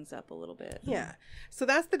 switch things up a little bit. Yeah. So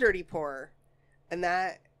that's the dirty pour, and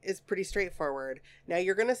that is pretty straightforward. Now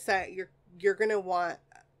you're gonna you're gonna want,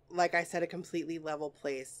 like I said, a completely level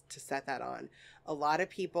place to set that on. A lot of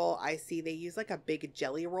people I see, they use like a big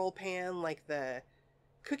jelly roll pan, like the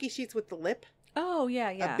cookie sheets with the lip. Oh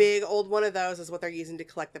yeah. A big old one of those is what they're using to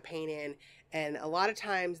collect the paint in, and a lot of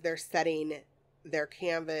times they're setting their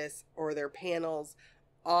canvas or their panels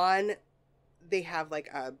on. They have like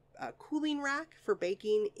a cooling rack for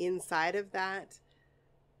baking inside of that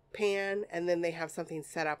pan, and then they have something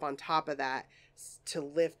set up on top of that to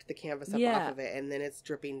lift the canvas up off of it, and then it's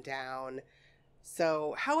dripping down.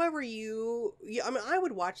 So however I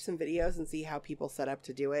would watch some videos and see how people set up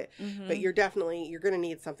to do it, but you're going to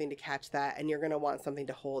need something to catch that, and you're going to want something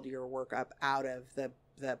to hold your work up out of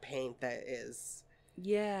the paint that is.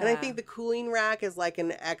 Yeah. And I think the cooling rack is like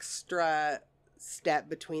an extra step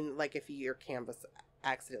between, like, if your canvas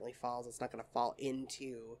accidentally falls, it's not going to fall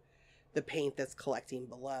into the paint that's collecting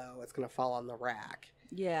below. It's going to fall on the rack.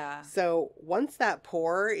 Yeah. So once that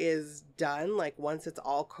pour is done, like once it's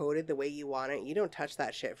all coated the way you want it, you don't touch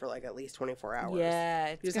that shit for like at least 24 hours. Yeah,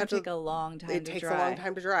 it's going to take a long time to dry. It takes a long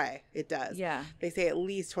time to dry. It does. Yeah. They say at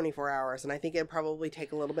least 24 hours, and I think it'd probably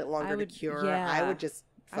take a little bit longer to cure. Yeah. I would just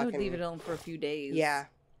I would leave it on for a few days. Yeah.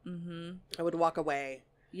 I would walk away.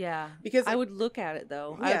 Yeah, because I would look at it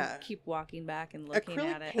though. I would keep walking back and looking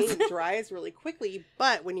at it. Acrylic paint dries really quickly,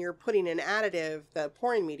 but when you're putting an additive, the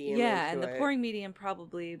pouring medium, and the pouring medium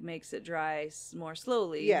probably makes it dry more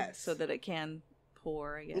slowly. Yes, so that it can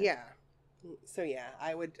pour again. Yeah. So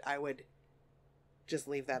I would just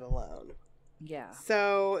leave that alone. Yeah.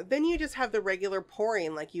 So then you just have the regular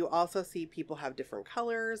pouring. Like, you also see people have different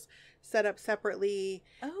colors set up separately,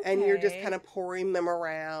 and you're just kind of pouring them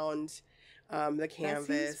around. the canvas.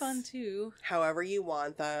 That seems fun too. However you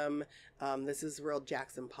want them. This is real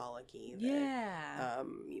Jackson Pollock-y. Yeah.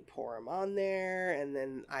 You pour them on there, and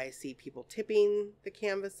then I see people tipping the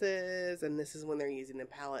canvases, and this is when they're using the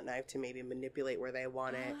palette knife to maybe manipulate where they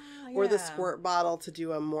want it, or the squirt bottle to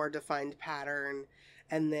do a more defined pattern,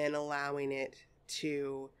 and then allowing it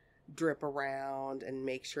to drip around and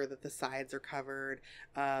make sure that the sides are covered,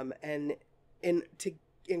 and to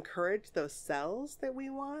encourage those cells that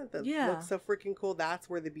we want that look so freaking cool. That's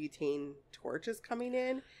where the butane torch is coming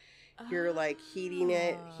in. You're like heating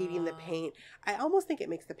the paint. I almost think it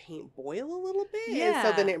makes the paint boil a little bit. Yeah. And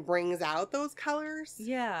so then it brings out those colors.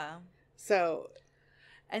 Yeah. So.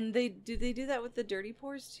 And do they do that with the dirty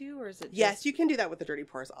pours too? Or is it Yes, you can do that with the dirty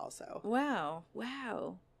pours also. Wow.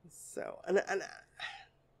 So, and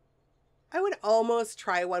I would almost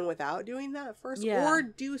try one without doing that first, or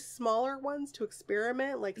do smaller ones to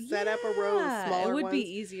experiment, like set up a row of smaller ones. It would be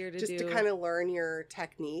easier to just do. to kind of learn your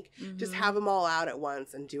technique. Mm-hmm. Just have them all out at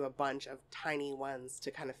once and do a bunch of tiny ones to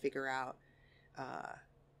kind of figure out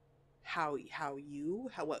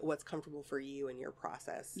what's comfortable for you in your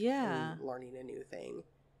process. Yeah, in learning a new thing.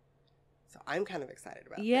 So I'm kind of excited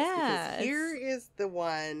about this because here is the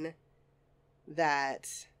one that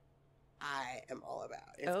I am all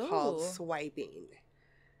about. It's called swiping.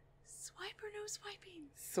 Swipe or no swiping?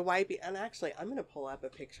 Swiping. And actually, I'm going to pull up a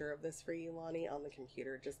picture of this for you, Lonnie, on the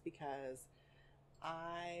computer just because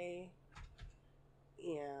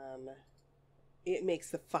it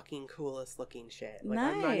makes the fucking coolest looking shit. Like,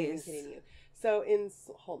 nice. I'm not even kidding you. So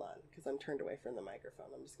hold on, because I'm turned away from the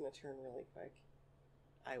microphone. I'm just going to turn really quick.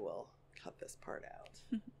 I will cut this part out.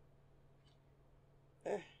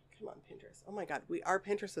 Come on, Pinterest. Oh my god, our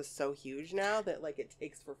Pinterest is so huge now that like it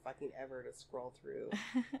takes for fucking ever to scroll through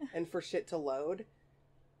and for shit to load.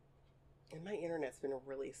 And my internet's been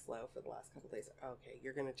really slow for the last couple of days. Okay,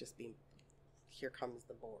 you're gonna just be, here comes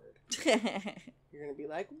the board. You're gonna be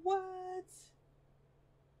like, what?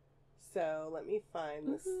 So let me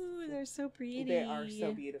find this. Ooh, they're so pretty. They are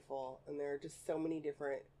so beautiful, and there are just so many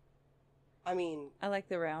different. I mean, I like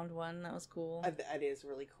the round one. That was cool. That is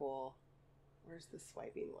really cool. Where's the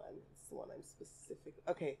swiping one? It's the one I'm specific.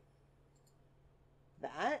 Okay.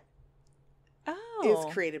 That is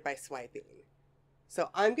created by swiping. So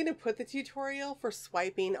I'm going to put the tutorial for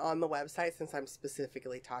swiping on the website since I'm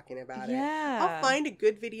specifically talking about it. I'll find a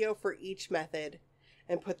good video for each method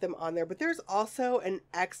and put them on there. But there's also an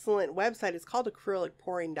excellent website. It's called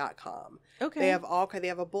acrylicpouring.com. Okay. They have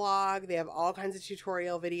a blog. They have all kinds of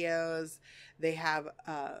tutorial videos. They have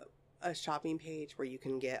a shopping page where you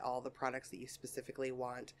can get all the products that you specifically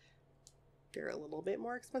want. They're a little bit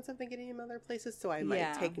more expensive than getting them other places, so I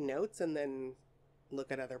might take notes and then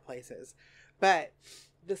look at other places. But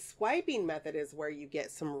the swiping method is where you get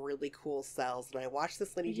some really cool cells, and I watched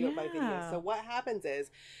this lady do it by video. So what happens is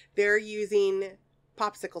they're using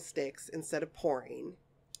popsicle sticks instead of pouring.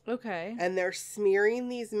 Okay. And they're smearing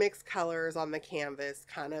these mixed colors on the canvas,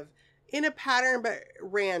 kind of in a pattern, but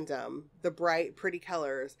random, the bright, pretty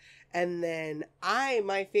colors. And then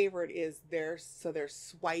my favorite is they're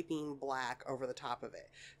swiping black over the top of it.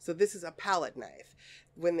 So this is a palette knife.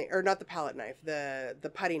 Not the palette knife,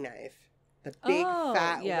 the putty knife, the big,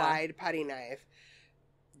 fat, wide putty knife.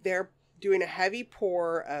 They're doing a heavy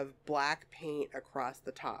pour of black paint across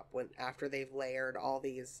the top after they've layered all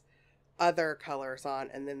these other colors on,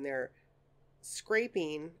 and then they're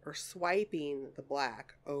scraping or swiping the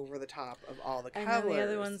black over the top of all the colors. And then the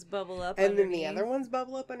other ones bubble up underneath. And then the other ones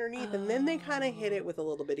bubble up underneath. And then they kind of hit it with a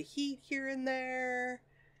little bit of heat here and there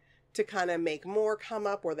to kind of make more come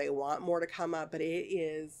up where they want more to come up. But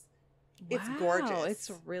it's gorgeous.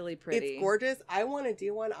 It's really pretty. It's gorgeous. I want to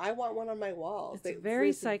do one. I want one on my walls. It's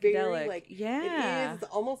very psychedelic. Very, it is. It's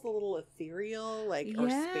almost a little ethereal, or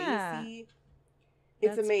spacey.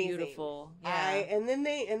 It's amazing. Beautiful. Yeah. And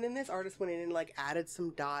then this artist went in and like added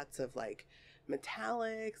some dots of like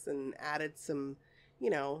metallics and added some,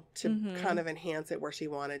 to kind of enhance it where she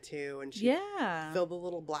wanted to, and she filled a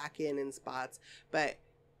little black in spots. But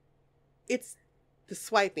it's the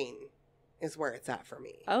swiping is where it's at for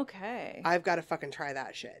me. Okay. I've got to fucking try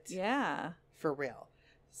that shit. Yeah. For real.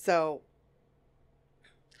 So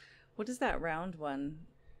what is that round one?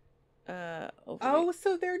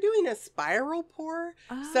 So they're doing a spiral pour.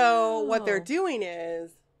 So what they're doing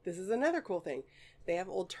is, this is another cool thing. They have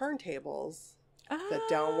old turntables that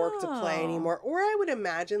don't work to play anymore. Or I would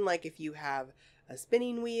imagine like if you have a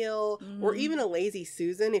spinning wheel or even a Lazy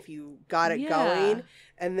Susan, if you got it going,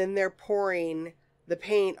 and then they're pouring the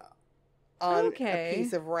paint on a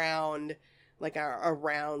piece of round, like a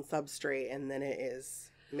round substrate, and then it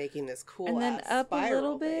is making this cool and then up a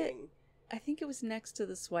little bit. thing. I think it was next to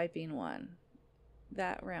the swiping one.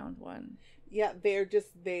 That round one. Yeah, they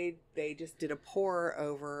just did a pour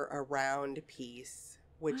over a round piece,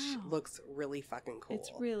 which looks really fucking cool.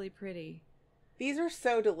 It's really pretty. These are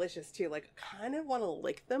so delicious too. Like, I kind of want to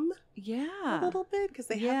lick them. Yeah. A little bit because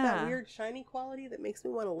they have that weird shiny quality that makes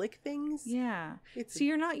me want to lick things. Yeah. So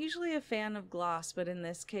you're not usually a fan of gloss, but in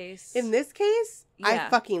this case, I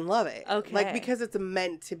fucking love it. Okay. Like, because it's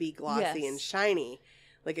meant to be glossy and shiny.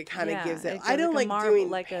 Like, it kind of gives it. I don't like like doing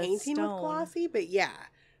like painting with glossy, but yeah,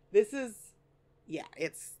 this is. Yeah,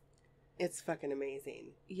 it's fucking amazing.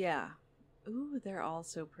 Yeah. Ooh, they're all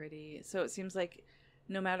so pretty. So it seems like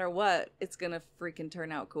no matter what, it's gonna freaking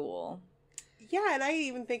turn out cool. Yeah, and I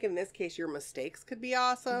even think in this case your mistakes could be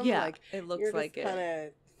awesome. Yeah, like, it looks you're like just kind of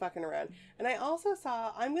fucking around. And I also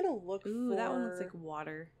saw, I'm gonna look Ooh, for... that one looks like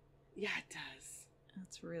water. Yeah, it does.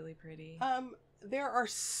 That's really pretty. There are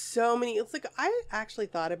so many. It's like, I actually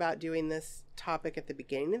thought about doing this topic at the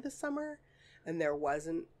beginning of the summer, and there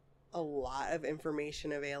wasn't a lot of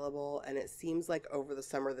information available, and it seems like over the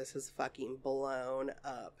summer this has fucking blown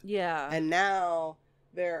up. Yeah. And now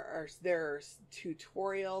there's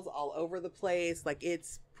tutorials all over the place. Like,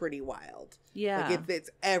 it's pretty wild. Yeah. Like, it's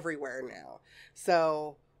everywhere now.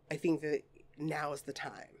 So I think that now is the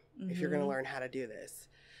time if you're going to learn how to do this.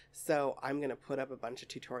 So I'm going to put up a bunch of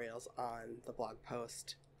tutorials on the blog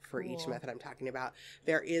post for each method I'm talking about.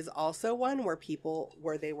 There is also one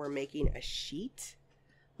where they were making a sheet.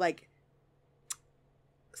 Like,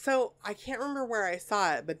 so I can't remember where I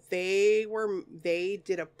saw it, but they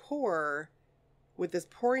did a pour with this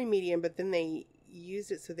pouring medium, but then they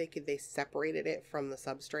used it so they separated it from the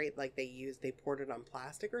substrate. Like, they poured it on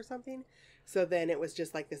plastic or something. So then it was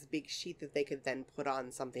just like this big sheet that they could then put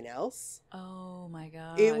on something else. Oh my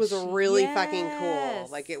gosh. It was really fucking cool.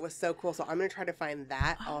 Like, it was so cool. So I'm going to try to find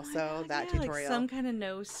that that tutorial. Like some kind of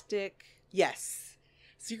no stick. Yes.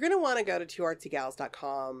 So you're going to want to go to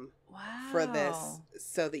twoartsygals.com for this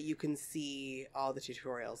so that you can see all the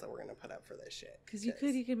tutorials that we're going to put up for this shit. Because you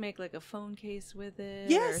could make like a phone case with it.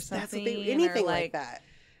 Yes, or something, that's what anything like that.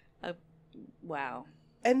 Wow.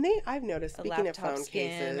 And I've noticed, speaking of phone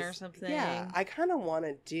cases or something. Yeah, I kind of want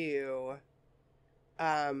to do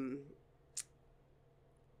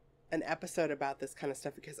an episode about this kind of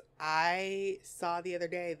stuff, because I saw the other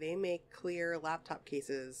day they make clear laptop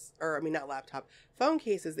cases, or I mean not laptop, phone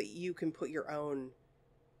cases that you can put your own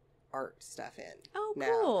art stuff in. Oh, now.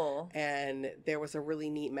 cool. And there was a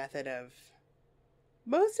really neat method of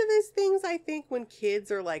most of these things, I think, when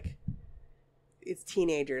kids are like, it's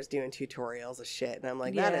teenagers doing tutorials of shit, and I'm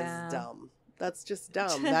like, that is dumb. That's just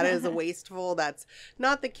dumb. That is a wasteful. That's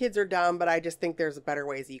not that kids are dumb, but I just think there's better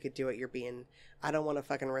ways that you could do it. You're being, I don't want to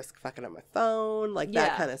fucking risk fucking up my phone, like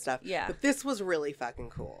that kind of stuff. Yeah. But this was really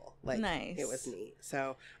fucking cool. Like, nice. It was neat.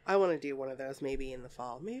 So I want to do one of those maybe in the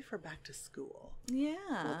fall, maybe for back to school. Yeah.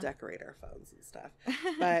 We'll decorate our phones and stuff.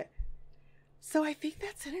 But so I think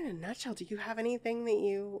that's it in a nutshell. Do you have anything that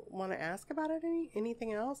you want to ask about it?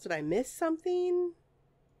 Anything else? Did I miss something?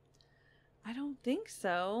 I don't think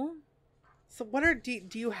so. So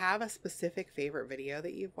do you have a specific favorite video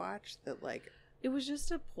that you've watched that, like... It was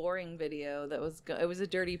just a pouring video that was, it was a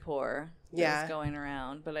dirty pour that was going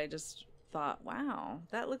around, but I just thought, wow,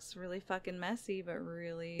 that looks really fucking messy, but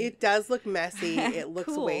really... It does look messy. It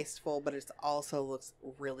looks wasteful, but it also looks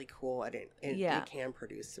really cool, and it can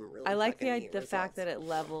produce some really I like the results. fact that it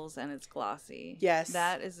levels and it's glossy. Yes.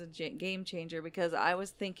 That is a game changer, because I was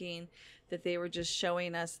thinking that they were just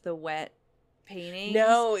showing us the wet painting.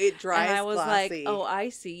 No, it dries and I was glossy. like, oh, I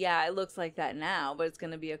see. Yeah, it looks like that now, but it's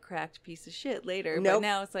going to be a cracked piece of shit later. Nope. But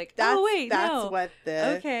now it's like, that's what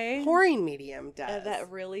the pouring medium does. That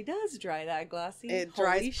really does dry that glossy. It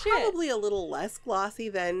dries probably a little less glossy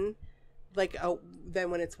than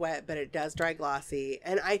when it's wet, but it does dry glossy.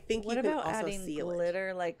 And I think you can also adding seal glitter?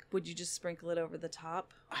 it. Like, would you just sprinkle it over the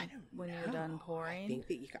top? I don't know. When you're done pouring? I think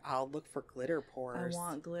that I'll look for glitter pours. I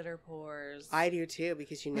want glitter pours. I do too,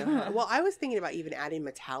 because you know how, well, I was thinking about even adding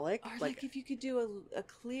metallic. Or like if you could do a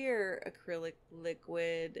clear acrylic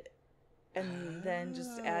liquid and then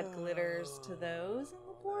just add glitters to those in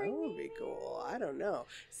the pouring. That would be cool. I don't know.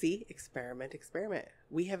 See, experiment.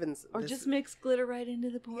 We haven't. Or just mix glitter right into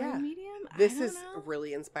the pouring medium. This is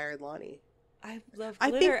really inspired Lonnie. I love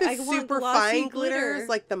glitter. I think the super fine glitters,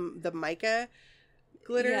 like the mica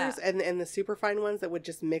glitters, and the super fine ones that would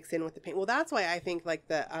just mix in with the paint. Well, that's why I think like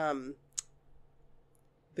the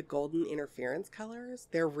golden interference colors,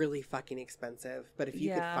 they're really fucking expensive. But if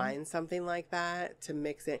you could find something like that to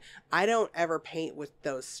mix in, I don't ever paint with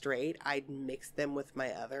those straight. I'd mix them with my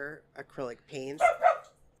other acrylic paints.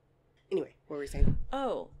 Anyway, what were we saying?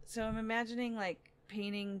 Oh, so I'm imagining like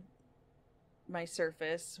painting my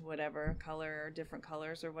surface, whatever color or different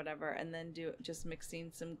colors or whatever, and then just mixing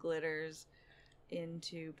some glitters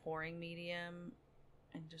into pouring medium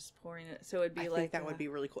and just pouring it. So it'd be I think that would be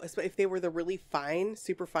really cool. If they were the really fine,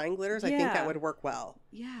 super fine glitters, I think that would work well.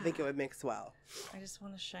 Yeah. I think it would mix well. I just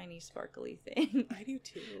want a shiny, sparkly thing. I do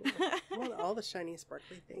too. I want all the shiny,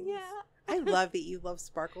 sparkly things. Yeah. I love that you love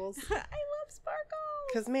sparkles. I love sparkles.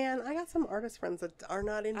 Because, man, I got some artist friends that are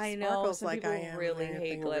not into sparkles some like people I am. really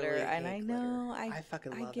hate glitter. And I know. I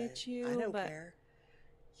fucking love it. I get you. I don't but care.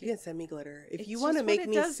 You can send me glitter. If you it's want to just make what it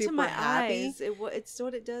me does super to my happy, eyes. It's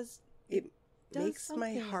what it does. it does makes my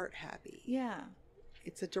something. heart happy. Yeah.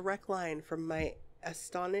 It's a direct line from my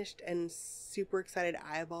astonished and super excited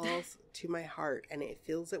eyeballs to my heart, and it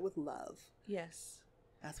fills it with love. Yes.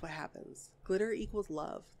 That's what happens. Glitter equals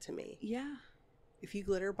love to me. Yeah. If you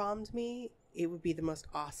glitter bombed me, it would be the most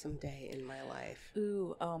awesome day in my life.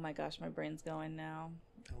 Ooh, oh my gosh, my brain's going now.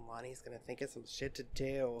 Oh, Lonnie's gonna think of some shit to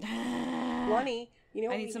do. Lonnie, you know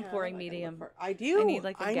what I need some pouring medium. I do. I need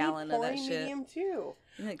like a gallon of that shit. shit. Medium too.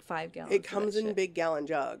 I need like 5 gallons. It comes in big gallon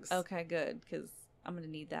jugs. Okay, good, because I'm gonna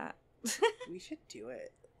need that. We should do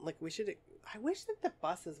it. Like we should. I wish that the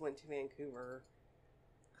buses went to Vancouver.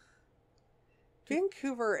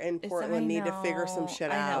 Vancouver and Portland need to figure some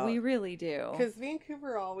shit out. I know, we really do. Because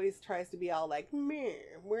Vancouver always tries to be all like, meh,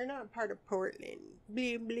 we're not part of Portland.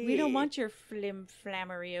 Blah, blah. We don't want your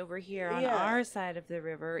flammery over here on our side of the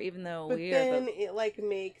river, even though but we then are the... it like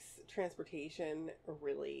makes transportation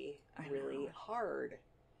really hard.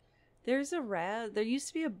 There's there used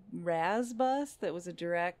to be a Raz bus that was a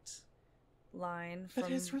direct line from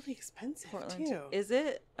But it's really expensive Portland too. Is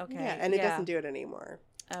it? Okay. Yeah, and it doesn't do it anymore.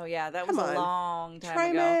 Oh yeah, that was a long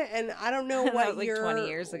time ago. TriMet, and I don't know what like 20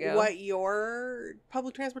 years ago. What your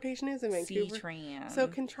public transportation is in Vancouver. C-Tran. So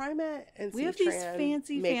can TriMet and we have these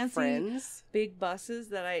fancy friends? big buses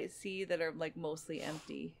that I see that are like mostly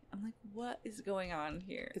empty. I'm like, what is going on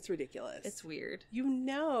here? It's ridiculous. It's weird. You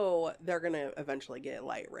know they're gonna eventually get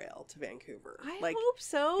light rail to Vancouver. I hope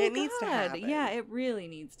so. It needs to happen. Yeah, it really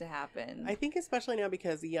needs to happen. I think especially now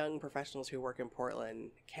because young professionals who work in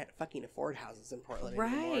Portland can't fucking afford houses in Portland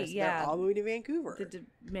anymore. So they're all moving to Vancouver. The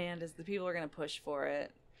demand is the people are going to push for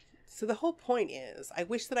it. So the whole point is, I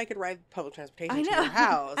wish that I could ride public transportation to your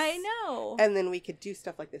house. I know. And then we could do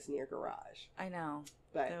stuff like this in your garage. I know.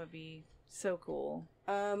 But that would be so cool.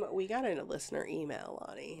 We got a listener email,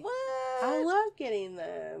 Lonnie. What? I love getting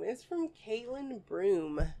them. It's from Caitlin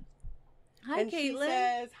Broom. Hi, and Caitlin. She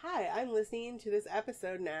says, "Hi, I'm listening to this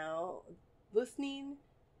episode now.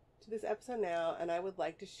 And I would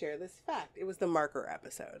like to share this fact. It was the marker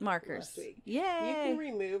episode. Markers. Last week. Yay! You can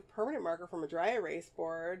remove permanent marker from a dry erase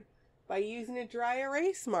board by using a dry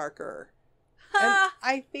erase marker." And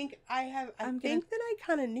I think that I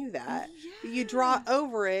kind of knew that. Yeah. You draw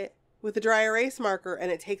over it with a dry erase marker and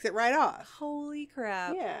it takes it right off. Holy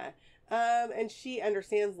crap. Yeah. And she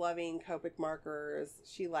understands loving Copic markers.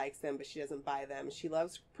 She likes them, but she doesn't buy them. She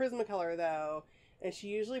loves Prismacolor, though. And she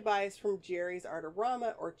usually buys from Jerry's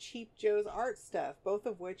Artorama or Cheap Joe's Art Stuff, both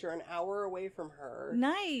of which are an hour away from her.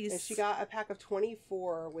 Nice. And she got a pack of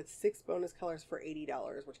 24 with 6 bonus colors for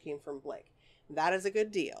 $80, which came from Blake. That is a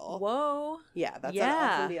good deal. Whoa. Yeah, that's an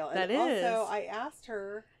awesome deal. And that also, is. I asked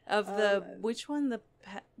her... Of the... which one? The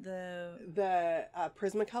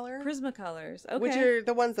Prismacolor. Prismacolors. Okay. Which are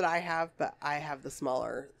the ones that I have, but I have the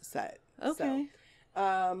smaller set. Okay.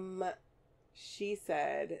 So, she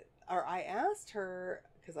said... Or I asked her,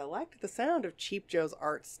 because I liked the sound of Cheap Joe's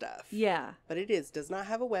Art Stuff. Yeah. But does not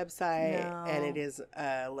have a website, and it is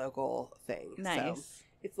a local thing. Nice. So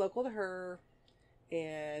it's local to her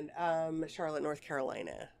in Charlotte, North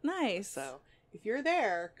Carolina. Nice. So if you're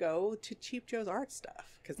there, go to Cheap Joe's Art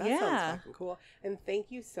Stuff, because that sounds fucking cool. And thank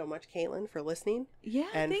you so much, Caitlin, for listening. Yeah,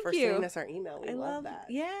 and thank for you. sending us our email. We love that.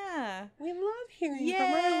 Yeah. We love hearing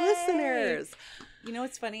from our listeners. You know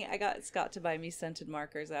what's funny? I got Scott to buy me scented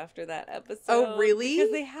markers after that episode. Oh, really?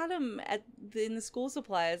 Because they had them in the school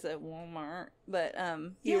supplies at Walmart. But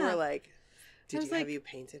you were like, have you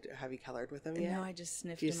painted? Have you colored with them yet? No, I just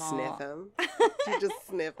sniffed them all. Did you sniff them? Did you just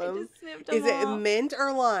sniff them? I just sniffed them Is it mint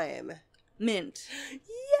or lime? Mint.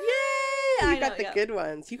 Yay! You got the good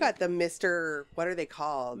ones. You got the Mr. What are they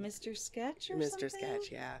called? Mr. Sketch or Mr. something?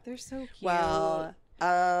 Sketch, yeah. They're so cute. Well,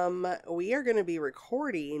 we are going to be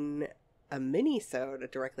recording a mini-sode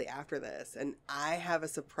directly after this, and I have a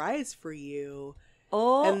surprise for you.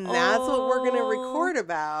 And that's what we're going to record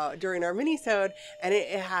about during our mini-sode, and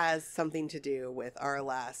it has something to do with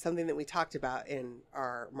something that we talked about in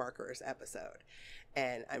our markers episode,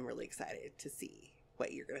 and I'm really excited to see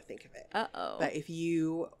what you're going to think of it. But if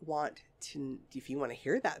you want to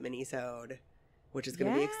hear that mini-sode, which is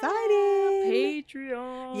going to be exciting,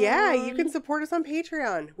 Patreon. Yeah, you can support us on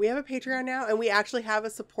Patreon. We have a Patreon now, and we actually have a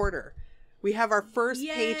supporter. We have our first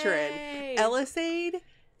patron, Ellisade.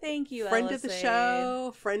 Thank you, friend of the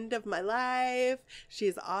show, friend of my life. She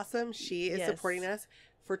is awesome. She is supporting us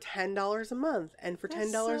for $10 a month, and for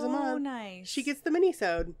 $10 a month, she gets the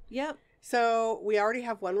mini-sode. Yep. So we already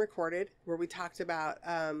have one recorded where we talked about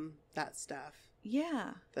that stuff.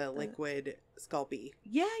 Yeah. The liquid Sculpey.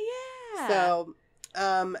 Yeah. So,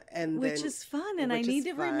 and which is fun, and I need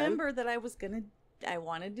to remember that I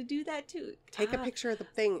wanted to do that too. Take a picture of the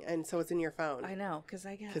thing, and so it's in your phone. I know, because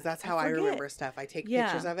that's how I remember stuff. I take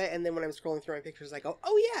pictures of it, and then when I'm scrolling through my pictures, I go,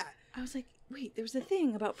 "Oh yeah!" I was like, "Wait, there was a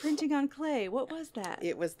thing about printing on clay. What was that?"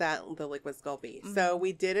 It was the liquid Sculpey. Mm-hmm. So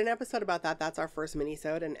we did an episode about that. That's our first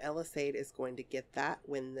mini-sode, and Ellisade is going to get that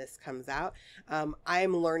when this comes out.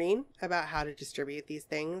 I'm learning about how to distribute these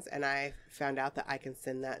things, and I found out that I can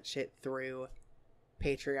send that shit through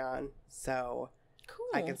Patreon. So. Cool.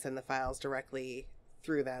 I can send the files directly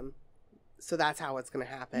through them. So that's how it's going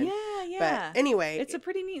to happen. Yeah. But anyway. It's a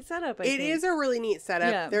pretty neat setup, I think. It is a really neat setup.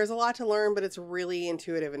 Yeah. There's a lot to learn, but it's really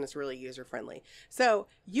intuitive and it's really user-friendly. So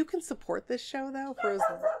you can support this show, though, for as...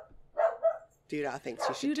 Dude, thinks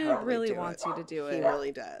you should totally really wants you to do it. He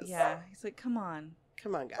really does. Yeah. He's like, come on.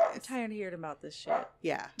 Come on, guys. I'm tired of hearing about this shit.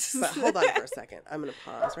 Yeah. But hold on for a second. I'm going to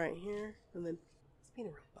pause right here. And then... It's being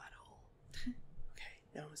a real butthole. Okay.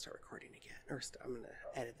 Now I'm going to start recording again. I'm going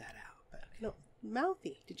to edit that out. But no,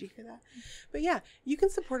 mouthy. Did you hear that? But yeah, you can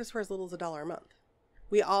support us for as little as $1 a month.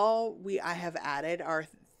 I have added our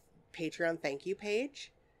Patreon thank you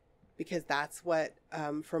page because that's what,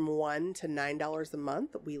 from $1 to $9 a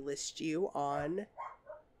month, we list you on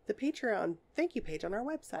the Patreon thank you page on our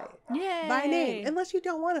website. Yay! By name. Unless you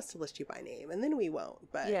don't want us to list you by name, and then we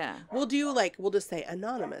won't. But we'll just say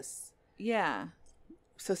anonymous. Yeah.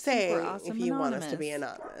 So say if you want us to be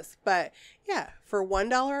anonymous. But yeah, for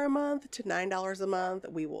 $1 a month to $9 a month,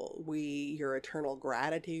 your eternal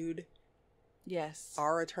gratitude. Yes.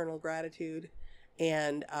 Our eternal gratitude.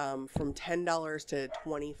 And from $10 to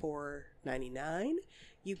 $24.99,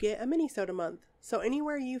 you get a mini-sode a month. So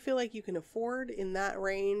anywhere you feel like you can afford in that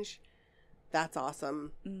range, that's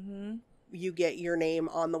awesome. Mm-hmm. You get your name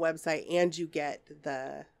on the website and you get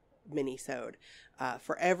the mini-sode.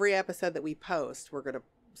 For every episode that we post, we're going to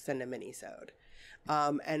send a mini-sode.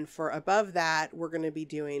 And for above that, we're going to be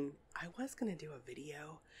doing, I was going to do a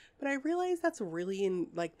video, but I realized that's really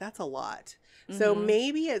that's a lot. Mm-hmm. So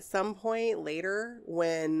maybe at some point later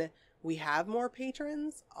when we have more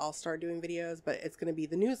patrons, I'll start doing videos, but it's going to be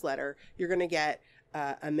the newsletter. You're going to get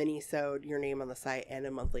a mini-sode, your name on the site, and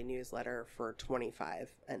a monthly newsletter for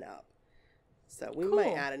 25 and up. So we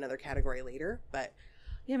might add another category later, but...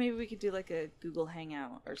 Yeah, maybe we could do like a Google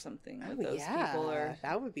Hangout or something with those people. Or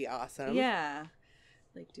that would be awesome. Yeah.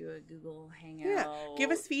 Like do a Google Hangout. Yeah.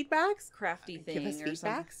 Give us feedbacks. Crafty thing. Give us or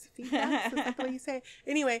feedbacks. Feedbacks. That's what you say.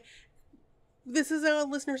 Anyway, this is a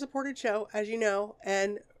listener-supported show, as you know,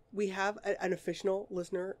 and we have an official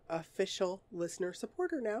listener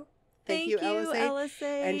supporter now. Thank you, Ellisade.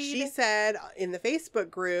 And she said in the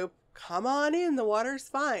Facebook group, come on in, the water's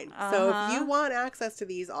fine. So if you want access to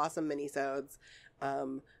these awesome mini-sodes,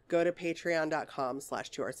 go to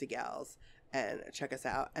patreon.com/2rcgals and check us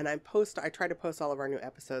out. And I try to post all of our new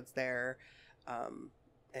episodes there,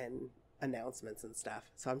 and announcements and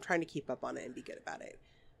stuff. So I'm trying to keep up on it and be good about it.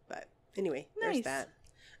 But anyway, there's that.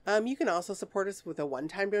 You can also support us with a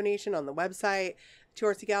one-time donation on the website,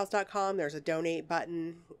 2rcgals.com. There's a donate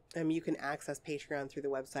button. You can access Patreon through the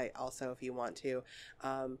website also if you want to.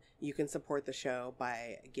 You can support the show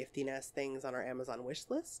by gifting us things on our Amazon wish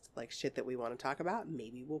list, like shit that we want to talk about.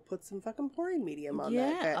 Maybe we'll put some fucking pouring medium on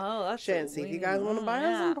that. Oh, that's shit. See if you guys want to buy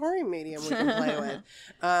us some pouring medium we can play with.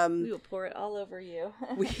 We will pour it all over you.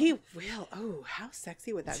 We will. Oh, how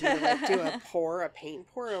sexy would that be to do a paint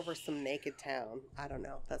pour over some naked town? I don't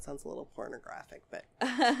know. That sounds a little pornographic, but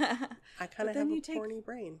I kind of have a porny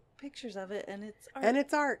brain. Pictures of it, and it's art. And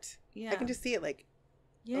it's art. Yeah. I can just see it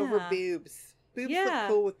over boobs. Boobs look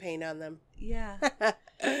cool with paint on them. Yeah. I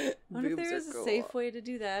wonder if there is a safe way to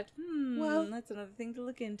do that. Well, that's another thing to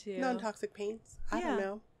look into. Non-toxic paints. I don't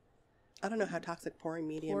know. I don't know how toxic pouring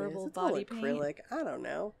medium is. It's body all acrylic. Paint. I don't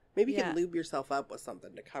know. Maybe you can lube yourself up with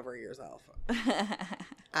something to cover yourself.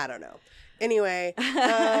 I don't know. Anyway,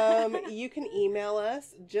 you can email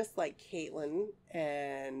us just like Caitlin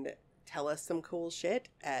and tell us some cool shit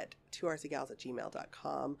at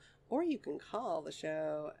 2rcgals@gmail.com, or you can call the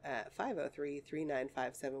show at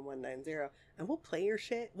 503-395-7190 and we'll play your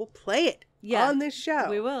shit. We'll play it on this show.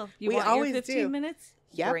 We will. We want always your 15 minutes?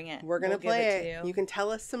 Yep. Bring it. We're going to play it. You can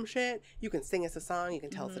tell us some shit. You can sing us a song. You can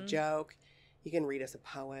tell us a joke. You can read us a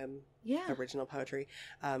poem. Yeah. Original poetry.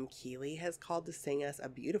 Keely has called to sing us a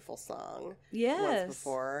beautiful song. Yes. Once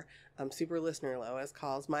before. Super listener Lois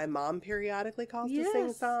calls. My mom periodically calls to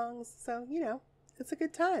sing songs. So, you know, it's a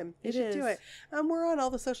good time. You should do it. We're on all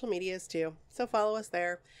the social medias too. So follow us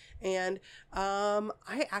there. And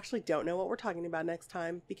I actually don't know what we're talking about next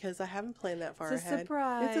time because I haven't planned that far ahead.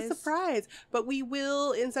 Surprise. It's a surprise. But we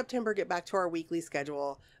will in September get back to our weekly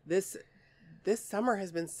schedule. This summer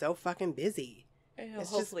has been so fucking busy. It's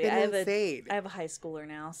hopefully just been insane. I have a high schooler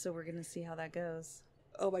now, so we're gonna see how that goes.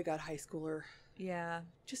 Oh my god, high schooler. Yeah.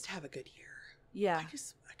 Just have a good year. Yeah. I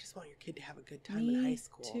just want your kid to have a good time in high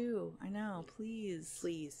school. Me too. I know. Please.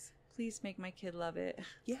 Please make my kid love it.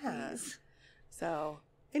 Yeah. Please. So,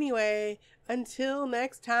 anyway, until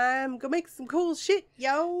next time, go make some cool shit,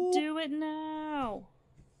 yo. Do it now.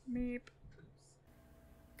 Meep.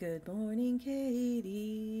 Good morning,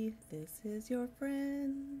 Katie. This is your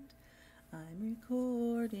friend. I'm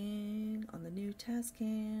recording on the new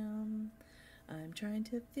Tascam. I'm trying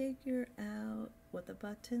to figure out what the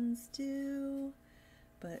buttons do,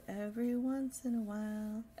 but every once in a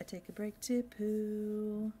while I take a break to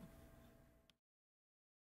poo.